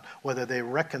or not, whether they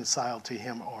reconciled to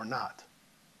him or not.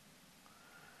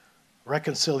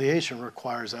 Reconciliation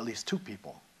requires at least two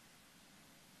people.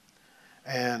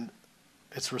 And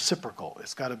it's reciprocal.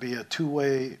 It's got to be a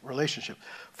two-way relationship.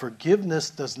 Forgiveness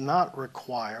does not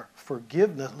require,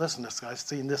 listen to this, I've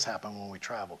seen this happen when we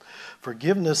traveled.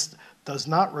 Forgiveness does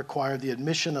not require the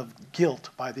admission of guilt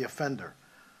by the offender.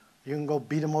 You can go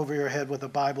beat them over your head with a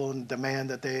Bible and demand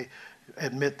that they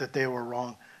admit that they were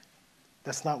wrong.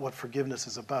 That's not what forgiveness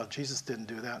is about. Jesus didn't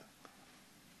do that.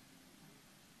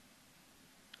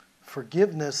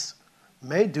 Forgiveness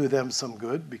may do them some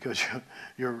good because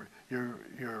you're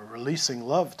releasing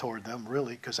love toward them,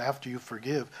 really, because after you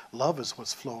forgive, love is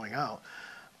what's flowing out.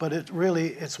 But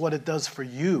it's what it does for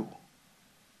you.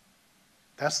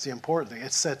 That's the important thing.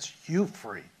 It sets you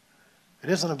free. It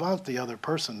isn't about the other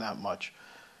person that much.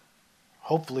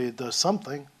 Hopefully it does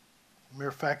something, the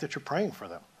mere fact that you're praying for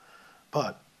them.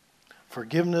 But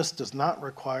forgiveness does not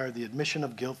require the admission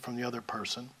of guilt from the other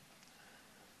person.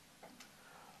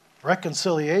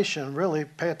 Reconciliation, really,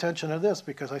 pay attention to this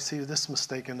because I see this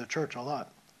mistake in the church a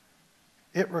lot.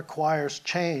 It requires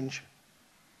change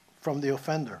from the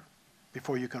offender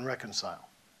before you can reconcile.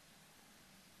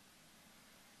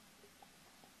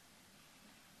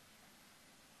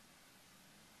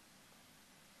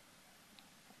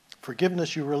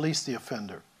 Forgiveness, you release the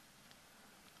offender.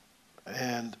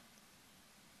 And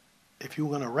if you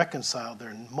want to reconcile,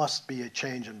 there must be a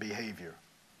change in behavior.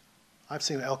 I've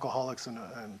seen alcoholics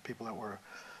and people that were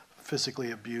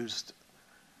physically abused,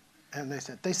 and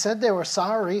they said they were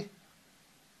sorry.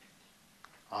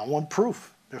 I want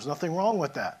proof. There's nothing wrong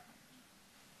with that.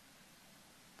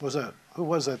 Who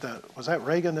was that? Was that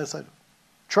Reagan that said,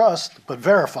 trust, but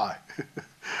verify?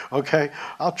 Okay,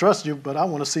 I'll trust you, but I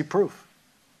want to see proof.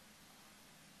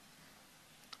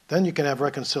 Then you can have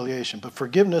reconciliation. But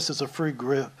forgiveness is a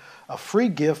free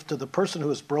gift to the person who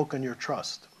has broken your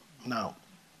trust. Now,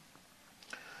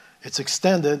 it's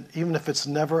extended even if it's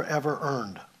never, ever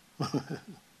earned.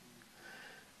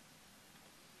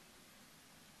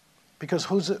 Because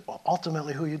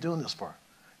ultimately who are you doing this for?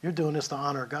 You're doing this to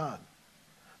honor God,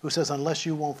 who says, unless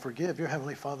you won't forgive, your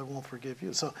Heavenly Father won't forgive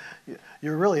you. So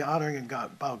you're really honoring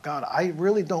God. About God. I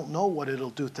really don't know what it'll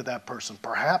do to that person.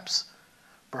 Perhaps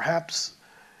Perhaps,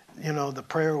 the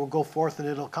prayer will go forth and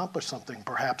it'll accomplish something.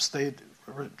 Perhaps they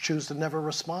choose to never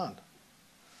respond.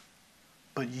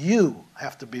 But you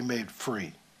have to be made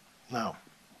free. Now,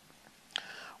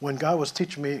 when God was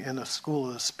teaching me in the school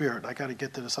of the Spirit, I got to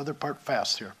get to this other part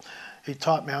fast here. He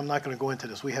taught me, I'm not going to go into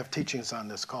this. We have teachings on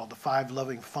this called the 5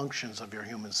 loving functions of your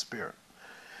human spirit.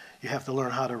 You have to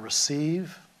learn how to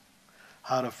receive,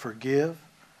 how to forgive,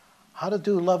 how to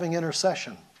do loving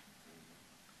intercession,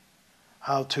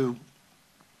 how to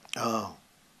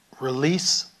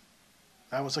release.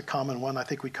 That was a common one. I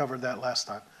think we covered that last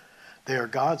time. They are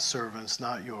God's servants,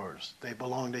 not yours. They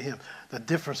belong to Him. The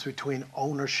difference between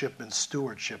ownership and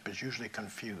stewardship is usually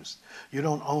confused. You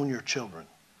don't own your children.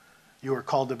 You are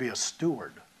called to be a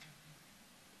steward.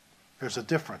 There's a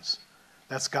difference.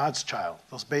 That's God's child.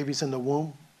 Those babies in the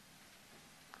womb,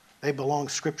 they belong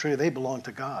scripturally, they belong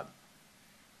to God,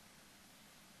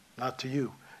 not to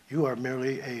you. You are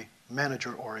merely a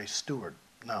manager or a steward.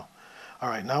 Now, all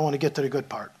right, now I want to get to the good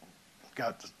part.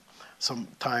 Got some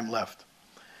time left.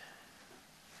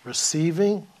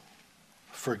 Receiving,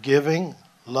 forgiving,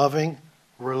 loving,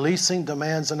 releasing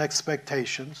demands and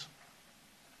expectations.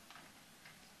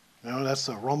 That's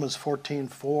the Romans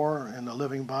 14:4 in the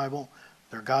Living Bible.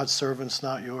 They're God's servants,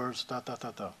 not yours.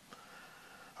 All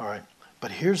right. But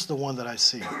here's the one that I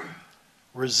see.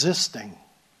 Resisting.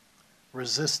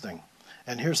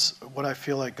 And here's what I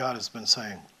feel like God has been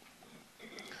saying.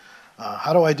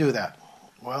 How do I do that?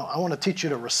 Well, I want to teach you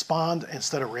to respond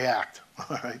instead of react.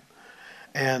 All right.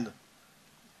 And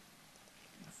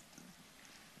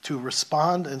to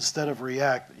respond instead of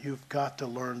react, you've got to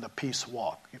learn the peace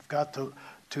walk. You've got to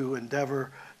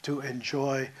endeavor to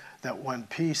enjoy that when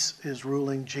peace is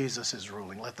ruling, Jesus is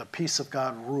ruling. Let the peace of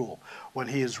God rule. When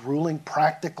He is ruling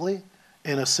practically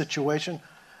in a situation.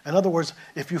 In other words,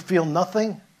 if you feel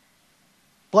nothing,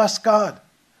 bless God.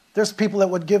 There's people that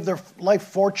would give their life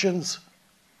fortunes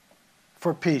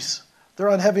for peace. They're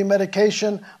on heavy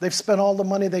medication. They've spent all the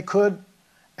money they could,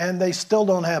 and they still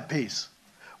don't have peace.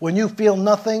 When you feel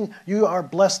nothing, you are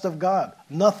blessed of God.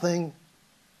 Nothing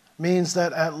means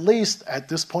that at least at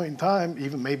this point in time,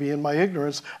 even maybe in my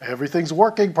ignorance, everything's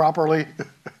working properly.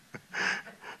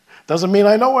 Doesn't mean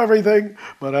I know everything,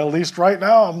 but at least right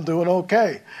now I'm doing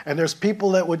okay. And there's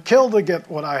people that would kill to get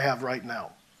what I have right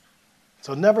now.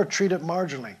 So never treat it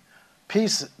marginally.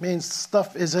 Peace means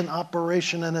stuff is in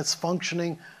operation and it's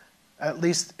functioning at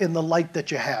least in the light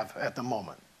that you have at the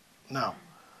moment. Now,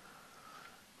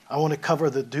 I want to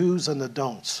cover the do's and the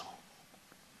don'ts.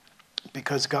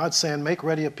 Because God's saying, make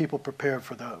ready a people prepared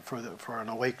for an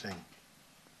awakening.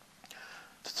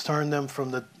 To turn them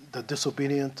from the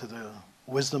disobedient to the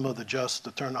wisdom of the just,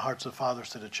 to turn the hearts of fathers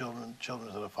to the children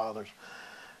to the fathers.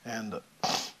 And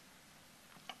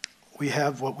we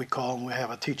have what we call, and we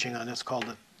have a teaching on this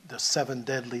called the 7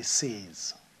 deadly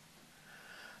C's.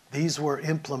 These were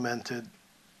implemented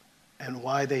and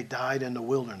why they died in the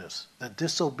wilderness. The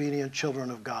disobedient children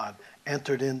of God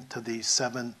entered into these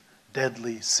 7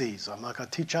 deadly C's. I'm not going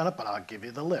to teach on it, but I'll give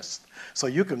you the list. So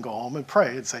you can go home and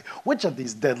pray and say, which of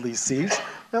these deadly C's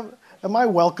am I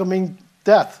welcoming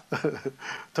death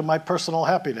to my personal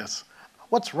happiness?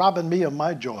 What's robbing me of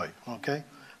my joy? Okay.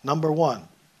 Number 1,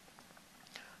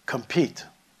 compete.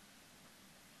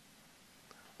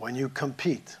 When you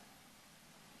compete,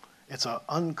 it's an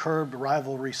uncurbed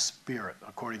rivalry spirit,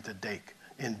 according to Dake,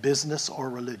 in business or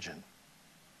religion.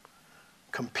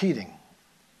 Competing.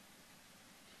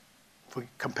 If we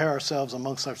compare ourselves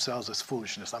amongst ourselves, it's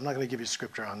foolishness. I'm not going to give you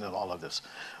scripture on all of this.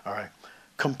 All right.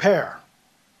 Compare.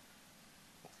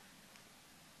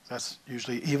 That's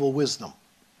usually evil wisdom.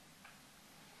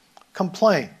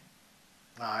 Complain.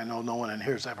 Now, I know no one in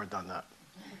here has ever done that.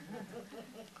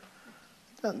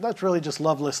 That's really just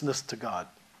lovelessness to God.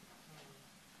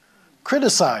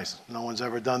 Criticize. No one's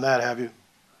ever done that, have you?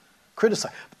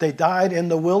 Criticize. But they died in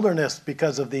the wilderness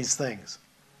because of these things.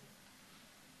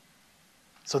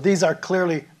 So these are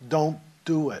clearly, don't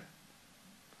do it.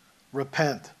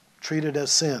 Repent. Treat it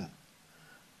as sin.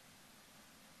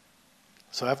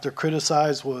 So after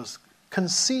criticize was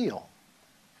conceal.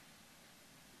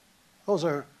 Those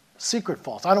are secret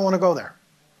faults. I don't want to go there.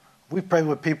 We've prayed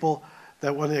with people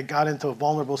that when they got into a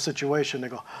vulnerable situation, they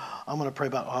go, I'm going to pray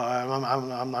about,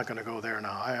 I'm not going to go there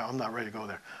now. I'm not ready to go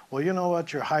there. Well, you know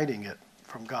what? You're hiding it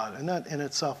from God. And that in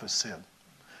itself is sin.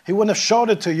 He wouldn't have showed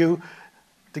it to you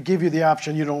to give you the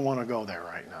option you don't want to go there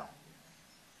right now.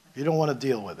 You don't want to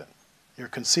deal with it. You're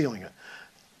concealing it.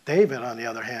 David, on the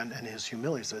other hand, in his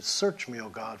humility said, search me, O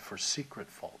God, for secret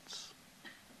faults.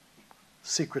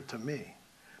 Secret to me.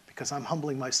 Because I'm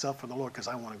humbling myself for the Lord because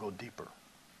I want to go deeper.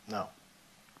 No.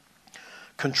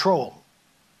 Control.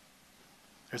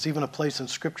 There's even a place in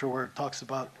Scripture where it talks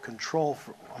about control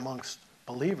amongst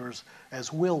believers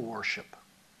as will worship.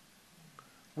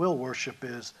 Will worship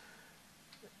is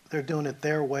they're doing it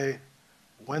their way,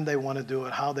 when they want to do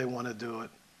it, how they want to do it,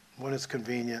 when it's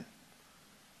convenient.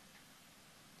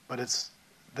 But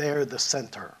they're the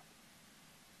center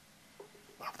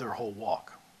of their whole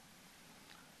walk.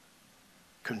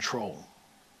 Control.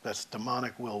 That's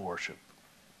demonic will worship.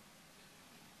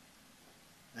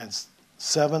 And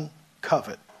 7,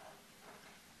 covet.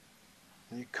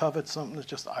 When you covet something, it's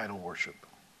just idol worship.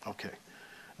 Okay.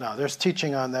 Now, there's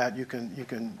teaching on that. You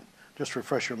can just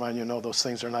refresh your mind. You know those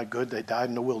things are not good. They died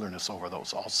in the wilderness over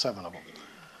those, all 7 of them.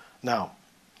 Now,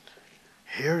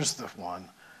 here's the one.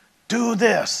 Do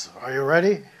this. Are you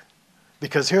ready?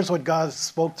 Because here's what God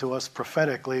spoke to us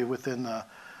prophetically within I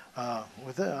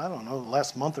don't know, the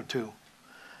last month or two.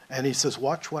 And he says,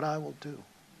 watch what I will do.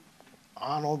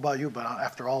 I don't know about you, but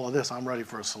after all of this, I'm ready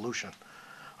for a solution.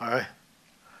 All right?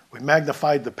 We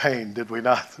magnified the pain, did we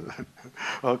not?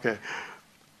 Okay.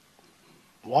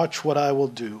 Watch what I will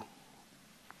do.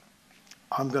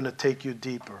 I'm going to take you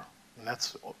deeper. And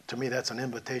to me, that's an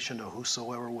invitation to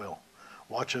whosoever will.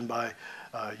 Watching by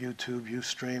YouTube,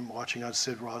 Ustream, watching on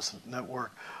Sid Ross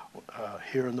Network,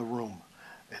 here in the room.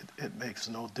 It makes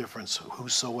no difference,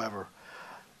 whosoever.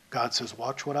 God says,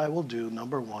 watch what I will do,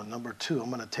 number 1. Number 2, I'm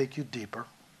going to take you deeper.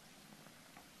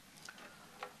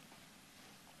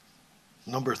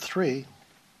 Number 3,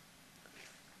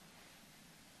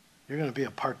 you're going to be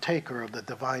a partaker of the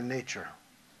divine nature.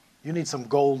 You need some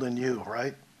gold in you,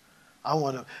 right?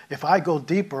 If I go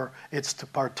deeper, it's to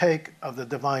partake of the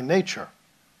divine nature.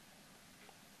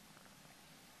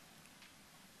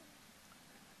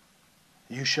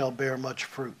 You shall bear much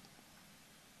fruit.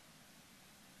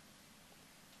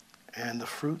 And the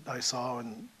fruit I saw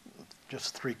in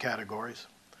just 3 categories.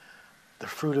 The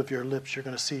fruit of your lips, you're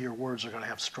going to see your words are going to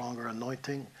have stronger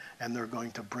anointing, and they're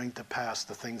going to bring to pass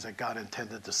the things that God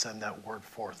intended to send that word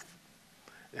forth.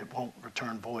 It won't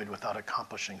return void without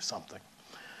accomplishing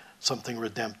something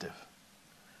redemptive.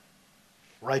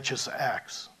 Righteous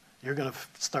acts. You're going to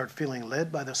start feeling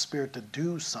led by the Spirit to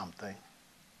do something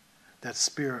that's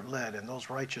Spirit-led, and those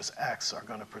righteous acts are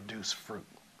going to produce fruit.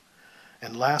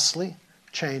 And lastly,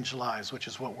 change lives, which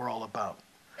is what we're all about.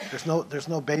 There's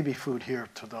no baby food here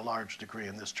to the large degree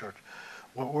in this church.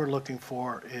 What we're looking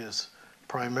for is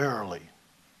primarily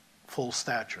full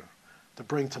stature, to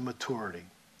bring to maturity,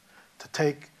 to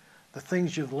take the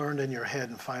things you've learned in your head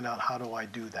and find out, how do I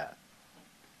do that?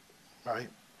 Right?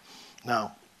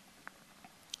 Now,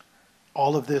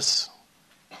 all of this,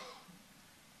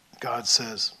 God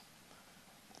says,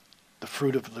 the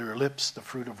fruit of your lips, the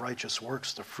fruit of righteous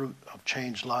works, the fruit of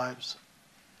changed lives.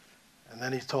 And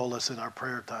then he told us in our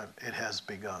prayer time, it has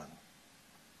begun.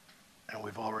 And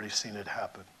we've already seen it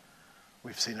happen.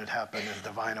 We've seen it happen in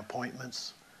divine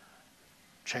appointments,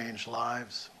 changed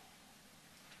lives.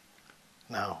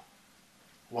 Now,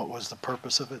 what was the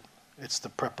purpose of it? It's the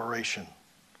preparation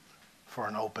for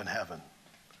an open heaven.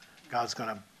 God's going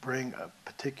to bring a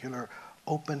particular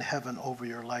open heaven over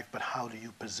your life, but how do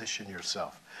you position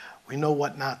yourself? We know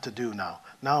what not to do now.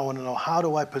 Now I want to know, how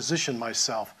do I position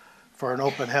myself for an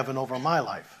open heaven over my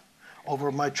life,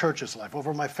 over my church's life,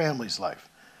 over my family's life?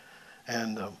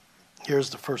 And here's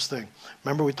the first thing.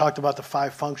 Remember we talked about the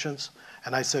 5 functions,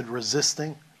 and I said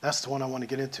resisting. That's the one I want to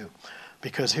get into,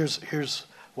 because here's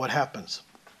what happens.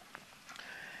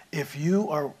 If you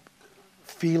are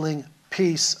feeling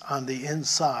peace on the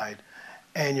inside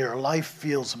and your life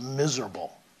feels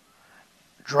miserable,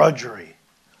 drudgery,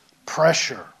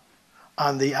 pressure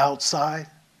on the outside,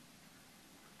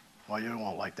 well, you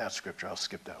won't like that scripture. I'll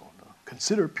skip that one.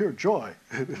 Consider pure joy.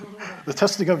 The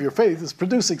testing of your faith is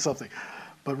producing something.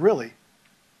 But really,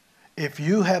 if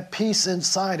you have peace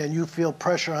inside and you feel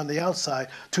pressure on the outside,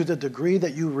 to the degree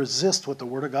that you resist with the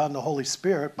Word of God and the Holy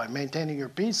Spirit by maintaining your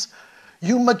peace,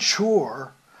 you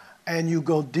mature and you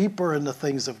go deeper in the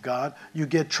things of God. You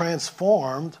get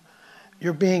transformed.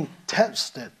 You're being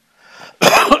tested.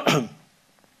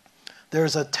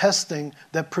 There's a testing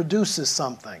that produces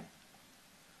something.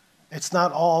 It's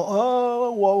not all,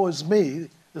 oh, woe is me.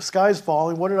 The sky's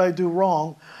falling. What did I do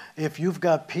wrong? If you've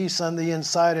got peace on the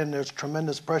inside and there's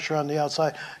tremendous pressure on the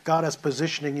outside, God is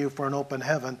positioning you for an open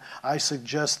heaven. I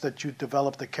suggest that you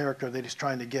develop the character that he's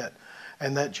trying to get,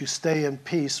 and that you stay in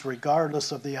peace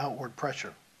regardless of the outward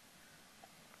pressure.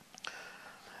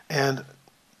 And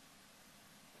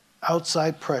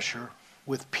outside pressure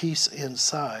with peace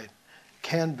inside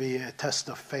can be a test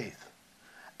of faith.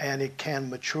 And it can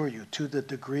mature you to the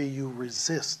degree you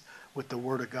resist with the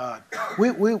Word of God.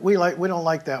 We don't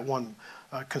like that one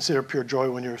consider pure joy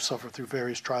when you suffer through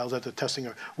various trials at the testing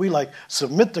of. We like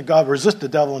submit to God, resist the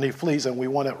devil, and he flees, and we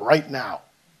want it right now.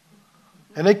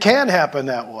 And it can happen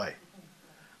that way,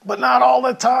 but not all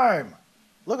the time.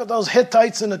 Look at those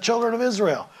Hittites and the children of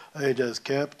Israel. They just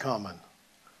kept coming.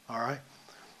 All right?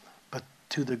 But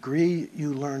to the degree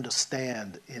you learn to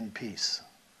stand in peace,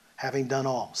 having done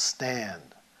all, stand.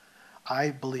 I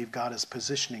believe God is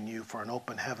positioning you for an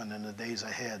open heaven in the days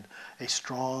ahead, a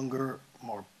stronger,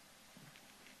 more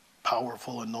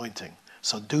powerful anointing.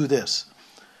 So do this.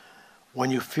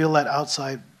 When you feel that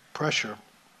outside pressure,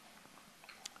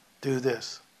 do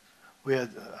this. We had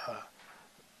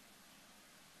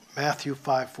Matthew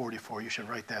 5:44. You should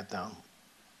write that down.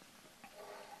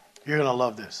 You're going to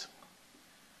love this.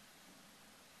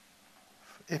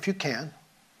 If you can,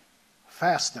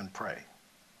 fast and pray.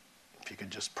 If you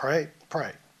could just pray,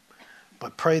 pray.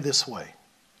 But pray this way.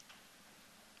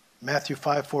 Matthew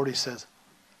 5:40 says,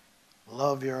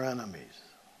 love your enemies.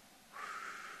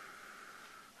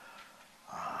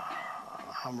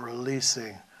 I'm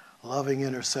releasing loving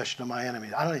intercession of my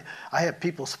enemies. I had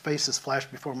people's faces flash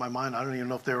before my mind. I don't even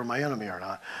know if they were my enemy or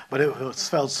not. But it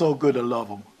felt so good to love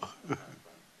them.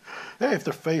 Hey, if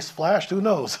their face flashed, who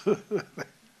knows?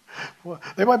 Well,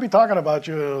 they might be talking about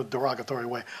you in a derogatory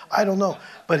way. I don't know.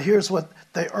 But here's what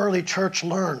the early church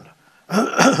learned.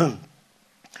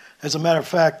 As a matter of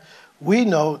fact, we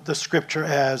know the scripture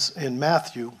as in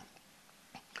Matthew,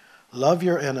 love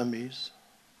your enemies,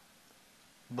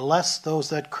 bless those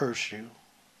that curse you,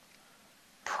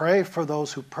 pray for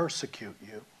those who persecute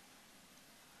you,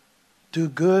 do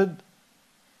good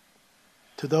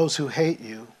to those who hate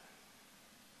you,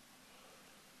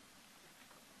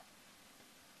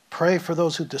 pray for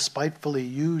those who despitefully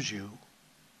use you.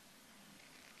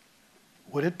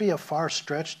 Would it be a far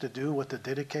stretch to do what the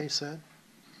Didache said?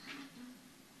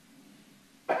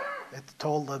 It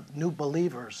told the new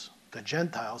believers, the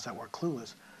Gentiles that were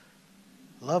clueless,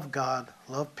 love God,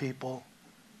 love people,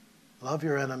 love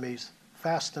your enemies,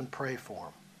 fast and pray for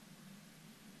them.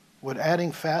 Would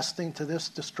adding fasting to this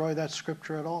destroy that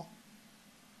scripture at all?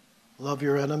 Love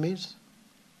your enemies,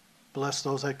 bless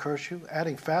those that curse you.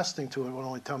 Adding fasting to it would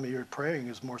only tell me your praying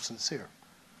is more sincere.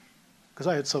 Because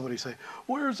I had somebody say,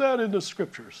 where's that in the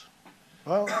scriptures?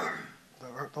 Well,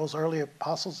 those early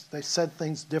apostles, they said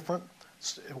things different.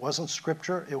 It wasn't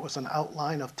scripture. It was an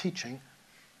outline of teaching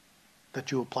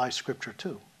that you apply scripture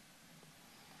to.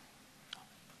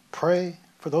 Pray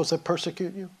for those that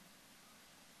persecute you.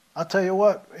 I'll tell you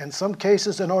what, in some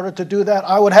cases, in order to do that,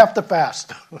 I would have to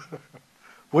fast.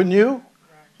 Wouldn't you?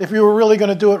 If you were really going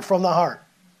to do it from the heart.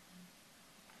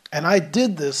 And I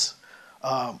did this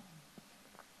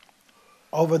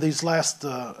over these last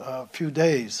few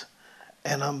days.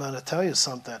 And I'm going to tell you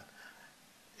something.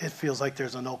 It feels like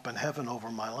there's an open heaven over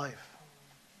my life.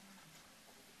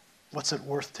 What's it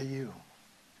worth to you?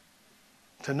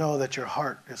 To know that your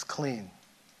heart is clean.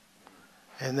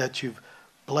 And that you've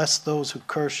blessed those who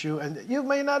curse you. And you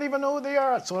may not even know who they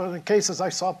are. So in cases I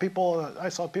saw people I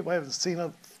haven't seen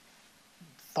a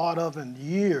thought of in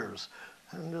years.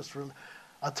 And just really,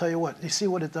 I'll tell you what, you see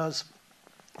what it does?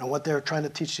 And what they're trying to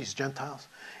teach these Gentiles?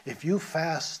 If you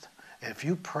fast, if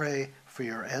you pray for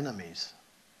your enemies,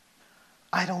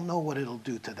 I don't know what it'll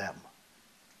do to them.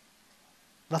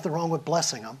 Nothing wrong with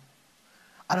blessing them.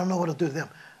 I don't know what it'll do to them.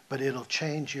 But it'll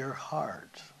change your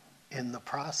heart in the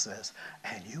process,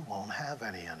 and you won't have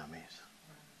any enemies.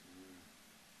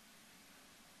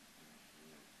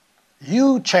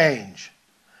 You change.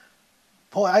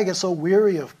 Boy, I get so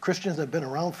weary of Christians that have been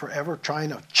around forever trying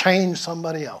to change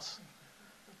somebody else.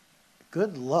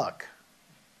 Good luck.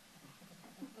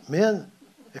 Men,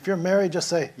 if you're married, just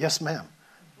say, yes, ma'am.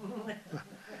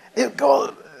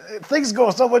 Things go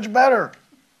so much better.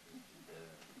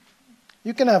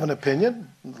 You can have an opinion,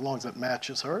 as long as it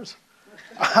matches hers.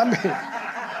 I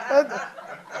mean,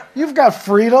 you've got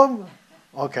freedom.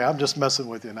 Okay, I'm just messing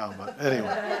with you now, but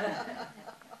anyway.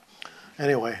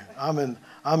 Anyway, I'm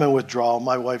in withdrawal.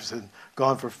 My wife's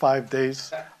gone for 5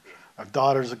 days. Our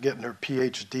daughter's getting her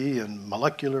PhD in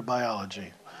molecular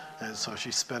biology. And so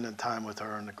she's spending time with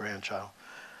her and the grandchild.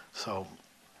 So,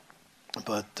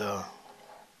 but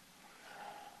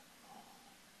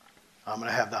I'm going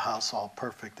to have the house all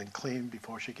perfect and clean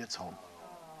before she gets home.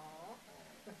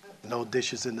 No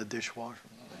dishes in the dishwasher.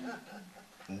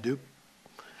 Nope.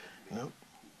 Nope.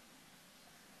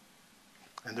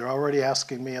 And they're already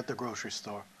asking me at the grocery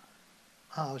store,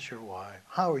 how's your wife?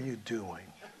 How are you doing?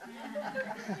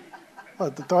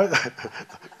 What, do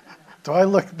I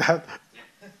look that?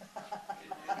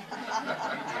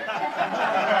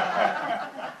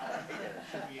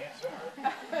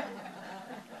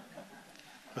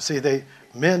 But see,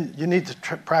 Men, you need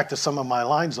to practice some of my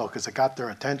lines, though, because it got their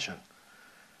attention.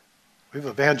 We've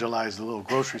evangelized the little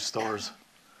grocery stores.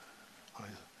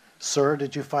 Sir,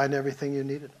 did you find everything you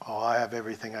needed? Oh, I have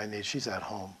everything I need. She's at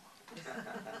home.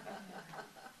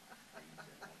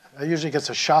 That usually gets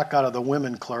a shock out of the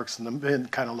women clerks, and the men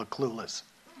kind of look clueless.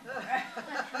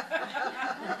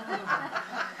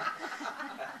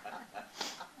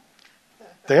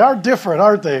 They are different,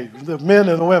 aren't they? The men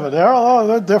and the women.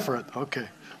 They're different. Okay.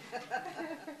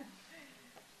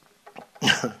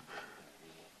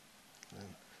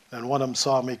 And one of them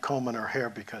saw me combing her hair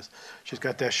because she's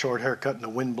got that short haircut and the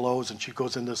wind blows and she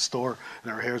goes in the store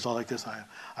and her hair's all like this.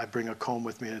 I bring a comb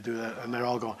with me to do that. And they're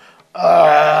all going,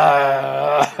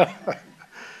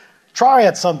 Try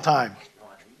it sometime.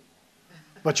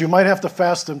 But you might have to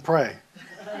fast and pray.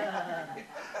 It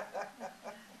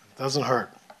doesn't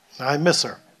hurt. I miss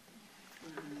her.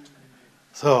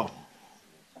 So,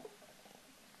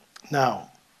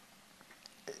 now,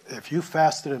 if you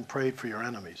fasted and prayed for your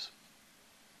enemies,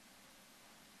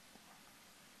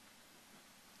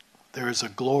 there is a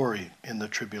glory in the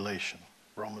tribulation,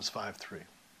 Romans 5:3.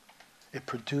 It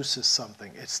produces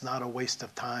something. It's not a waste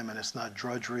of time, and it's not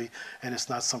drudgery, and it's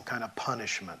not some kind of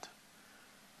punishment.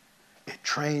 It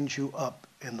trains you up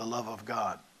in the love of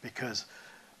God, because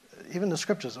even the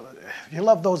scriptures, if you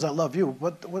love those that love you,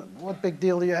 what big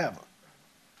deal do you have?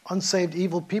 Unsaved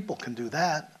evil people can do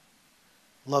that.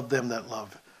 Love them that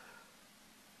love.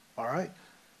 All right?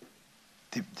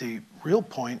 The real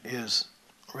point is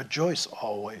rejoice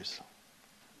always.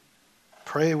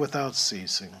 Pray without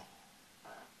ceasing.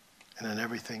 And in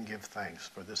everything give thanks,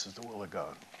 for this is the will of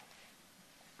God.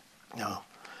 Now,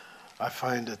 I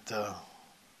find it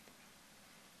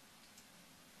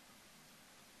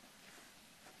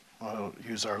I'll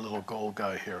use our little gold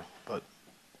guy here, but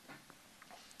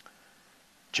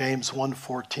James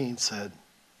 1:14 said,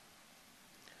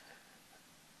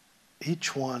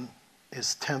 each one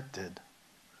is tempted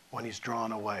when he's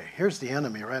drawn away. Here's the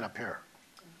enemy right up here.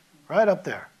 Right up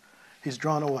there. He's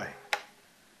drawn away.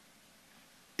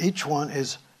 Each one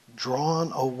is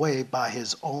drawn away by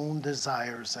his own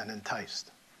desires and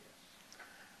enticed.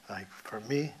 Like for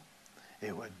me,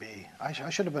 it would be, I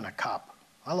should have been a cop.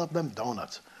 I love them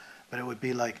donuts. But it would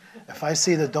be like, if I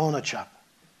see the donut shop,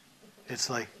 it's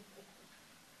like,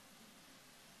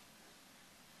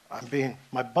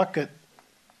 my bucket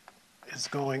is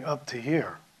going up to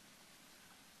here.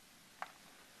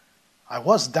 I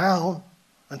was down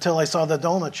until I saw the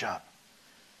donut shop.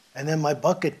 And then my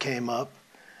bucket came up,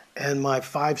 and my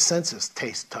five senses,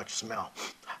 taste, touch, smell.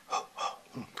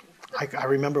 I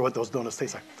remember what those donuts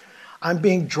taste like. I'm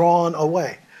being drawn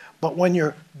away. But when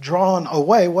you're drawn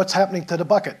away, what's happening to the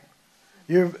bucket?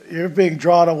 You're being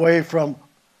drawn away from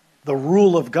the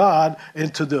rule of God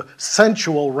into the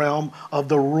sensual realm of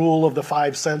the rule of the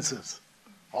five senses.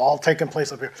 All taking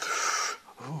place up here.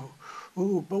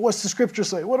 Ooh, but what's the scripture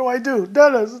say? What do I do?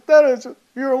 Dennis,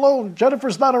 you're alone.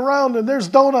 Jennifer's not around and there's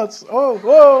donuts. Oh,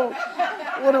 whoa.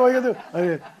 What am I going to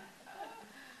do?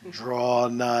 Draw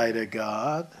nigh to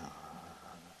God.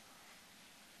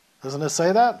 Doesn't it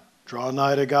say that? Draw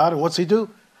nigh to God. And what's he do?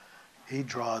 He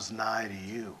draws nigh to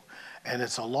you. And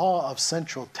it's a law of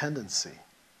central tendency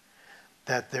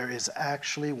that there is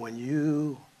actually, when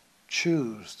you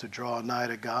choose to draw nigh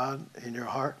to God in your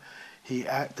heart,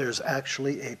 there's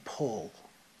actually a pull,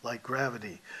 like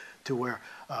gravity, to where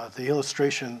the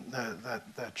illustration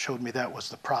that showed me that was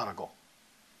the prodigal.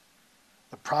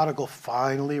 The prodigal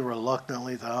finally,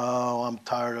 reluctantly, thought, I'm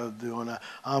tired of doing that.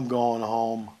 I'm going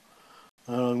home.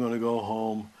 I'm going to go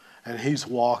home. And he's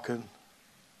walking.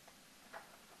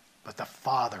 But the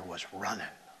father was running.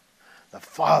 The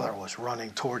father was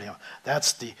running toward him.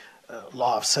 That's the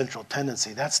law of central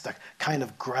tendency. That's the kind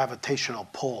of gravitational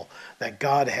pull that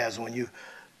God has when you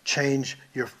change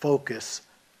your focus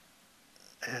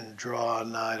and draw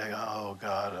nigh to, oh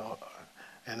God. Oh.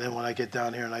 And then when I get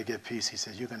down here and I get peace, he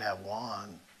says, you can have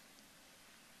one.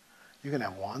 You can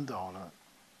have one donut.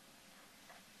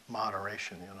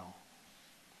 Moderation,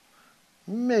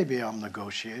 Maybe I'm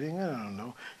negotiating. I don't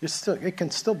know. It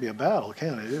can still be a battle,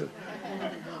 can't it?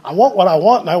 I want what I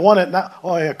want and I want it now.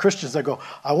 Oh yeah, Christians that go,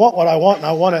 I want what I want and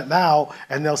I want it now.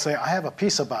 And they'll say, I have a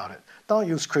peace about it. Don't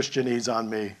use Christianese on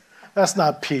me. That's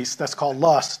not peace. That's called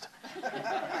lust.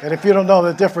 And if you don't know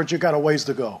the difference, you got a ways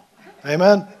to go.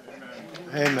 Amen?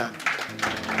 Amen.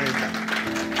 Amen.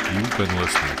 You've been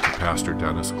listening to Pastor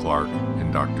Dennis Clark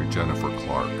and Dr. Jennifer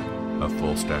Clark of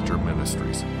Full Stature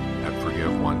Ministries at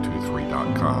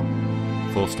Forgive123.com.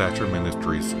 Full Stature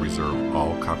Ministries reserve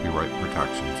all copyright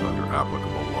protections under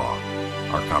applicable law.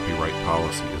 Our copyright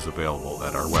policy is available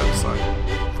at our website,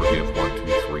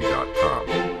 Forgive123.com.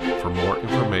 For more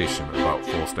information about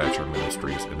Full Stature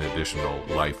Ministries and additional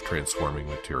life-transforming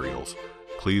materials,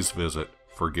 please visit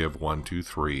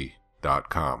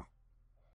forgive123.com.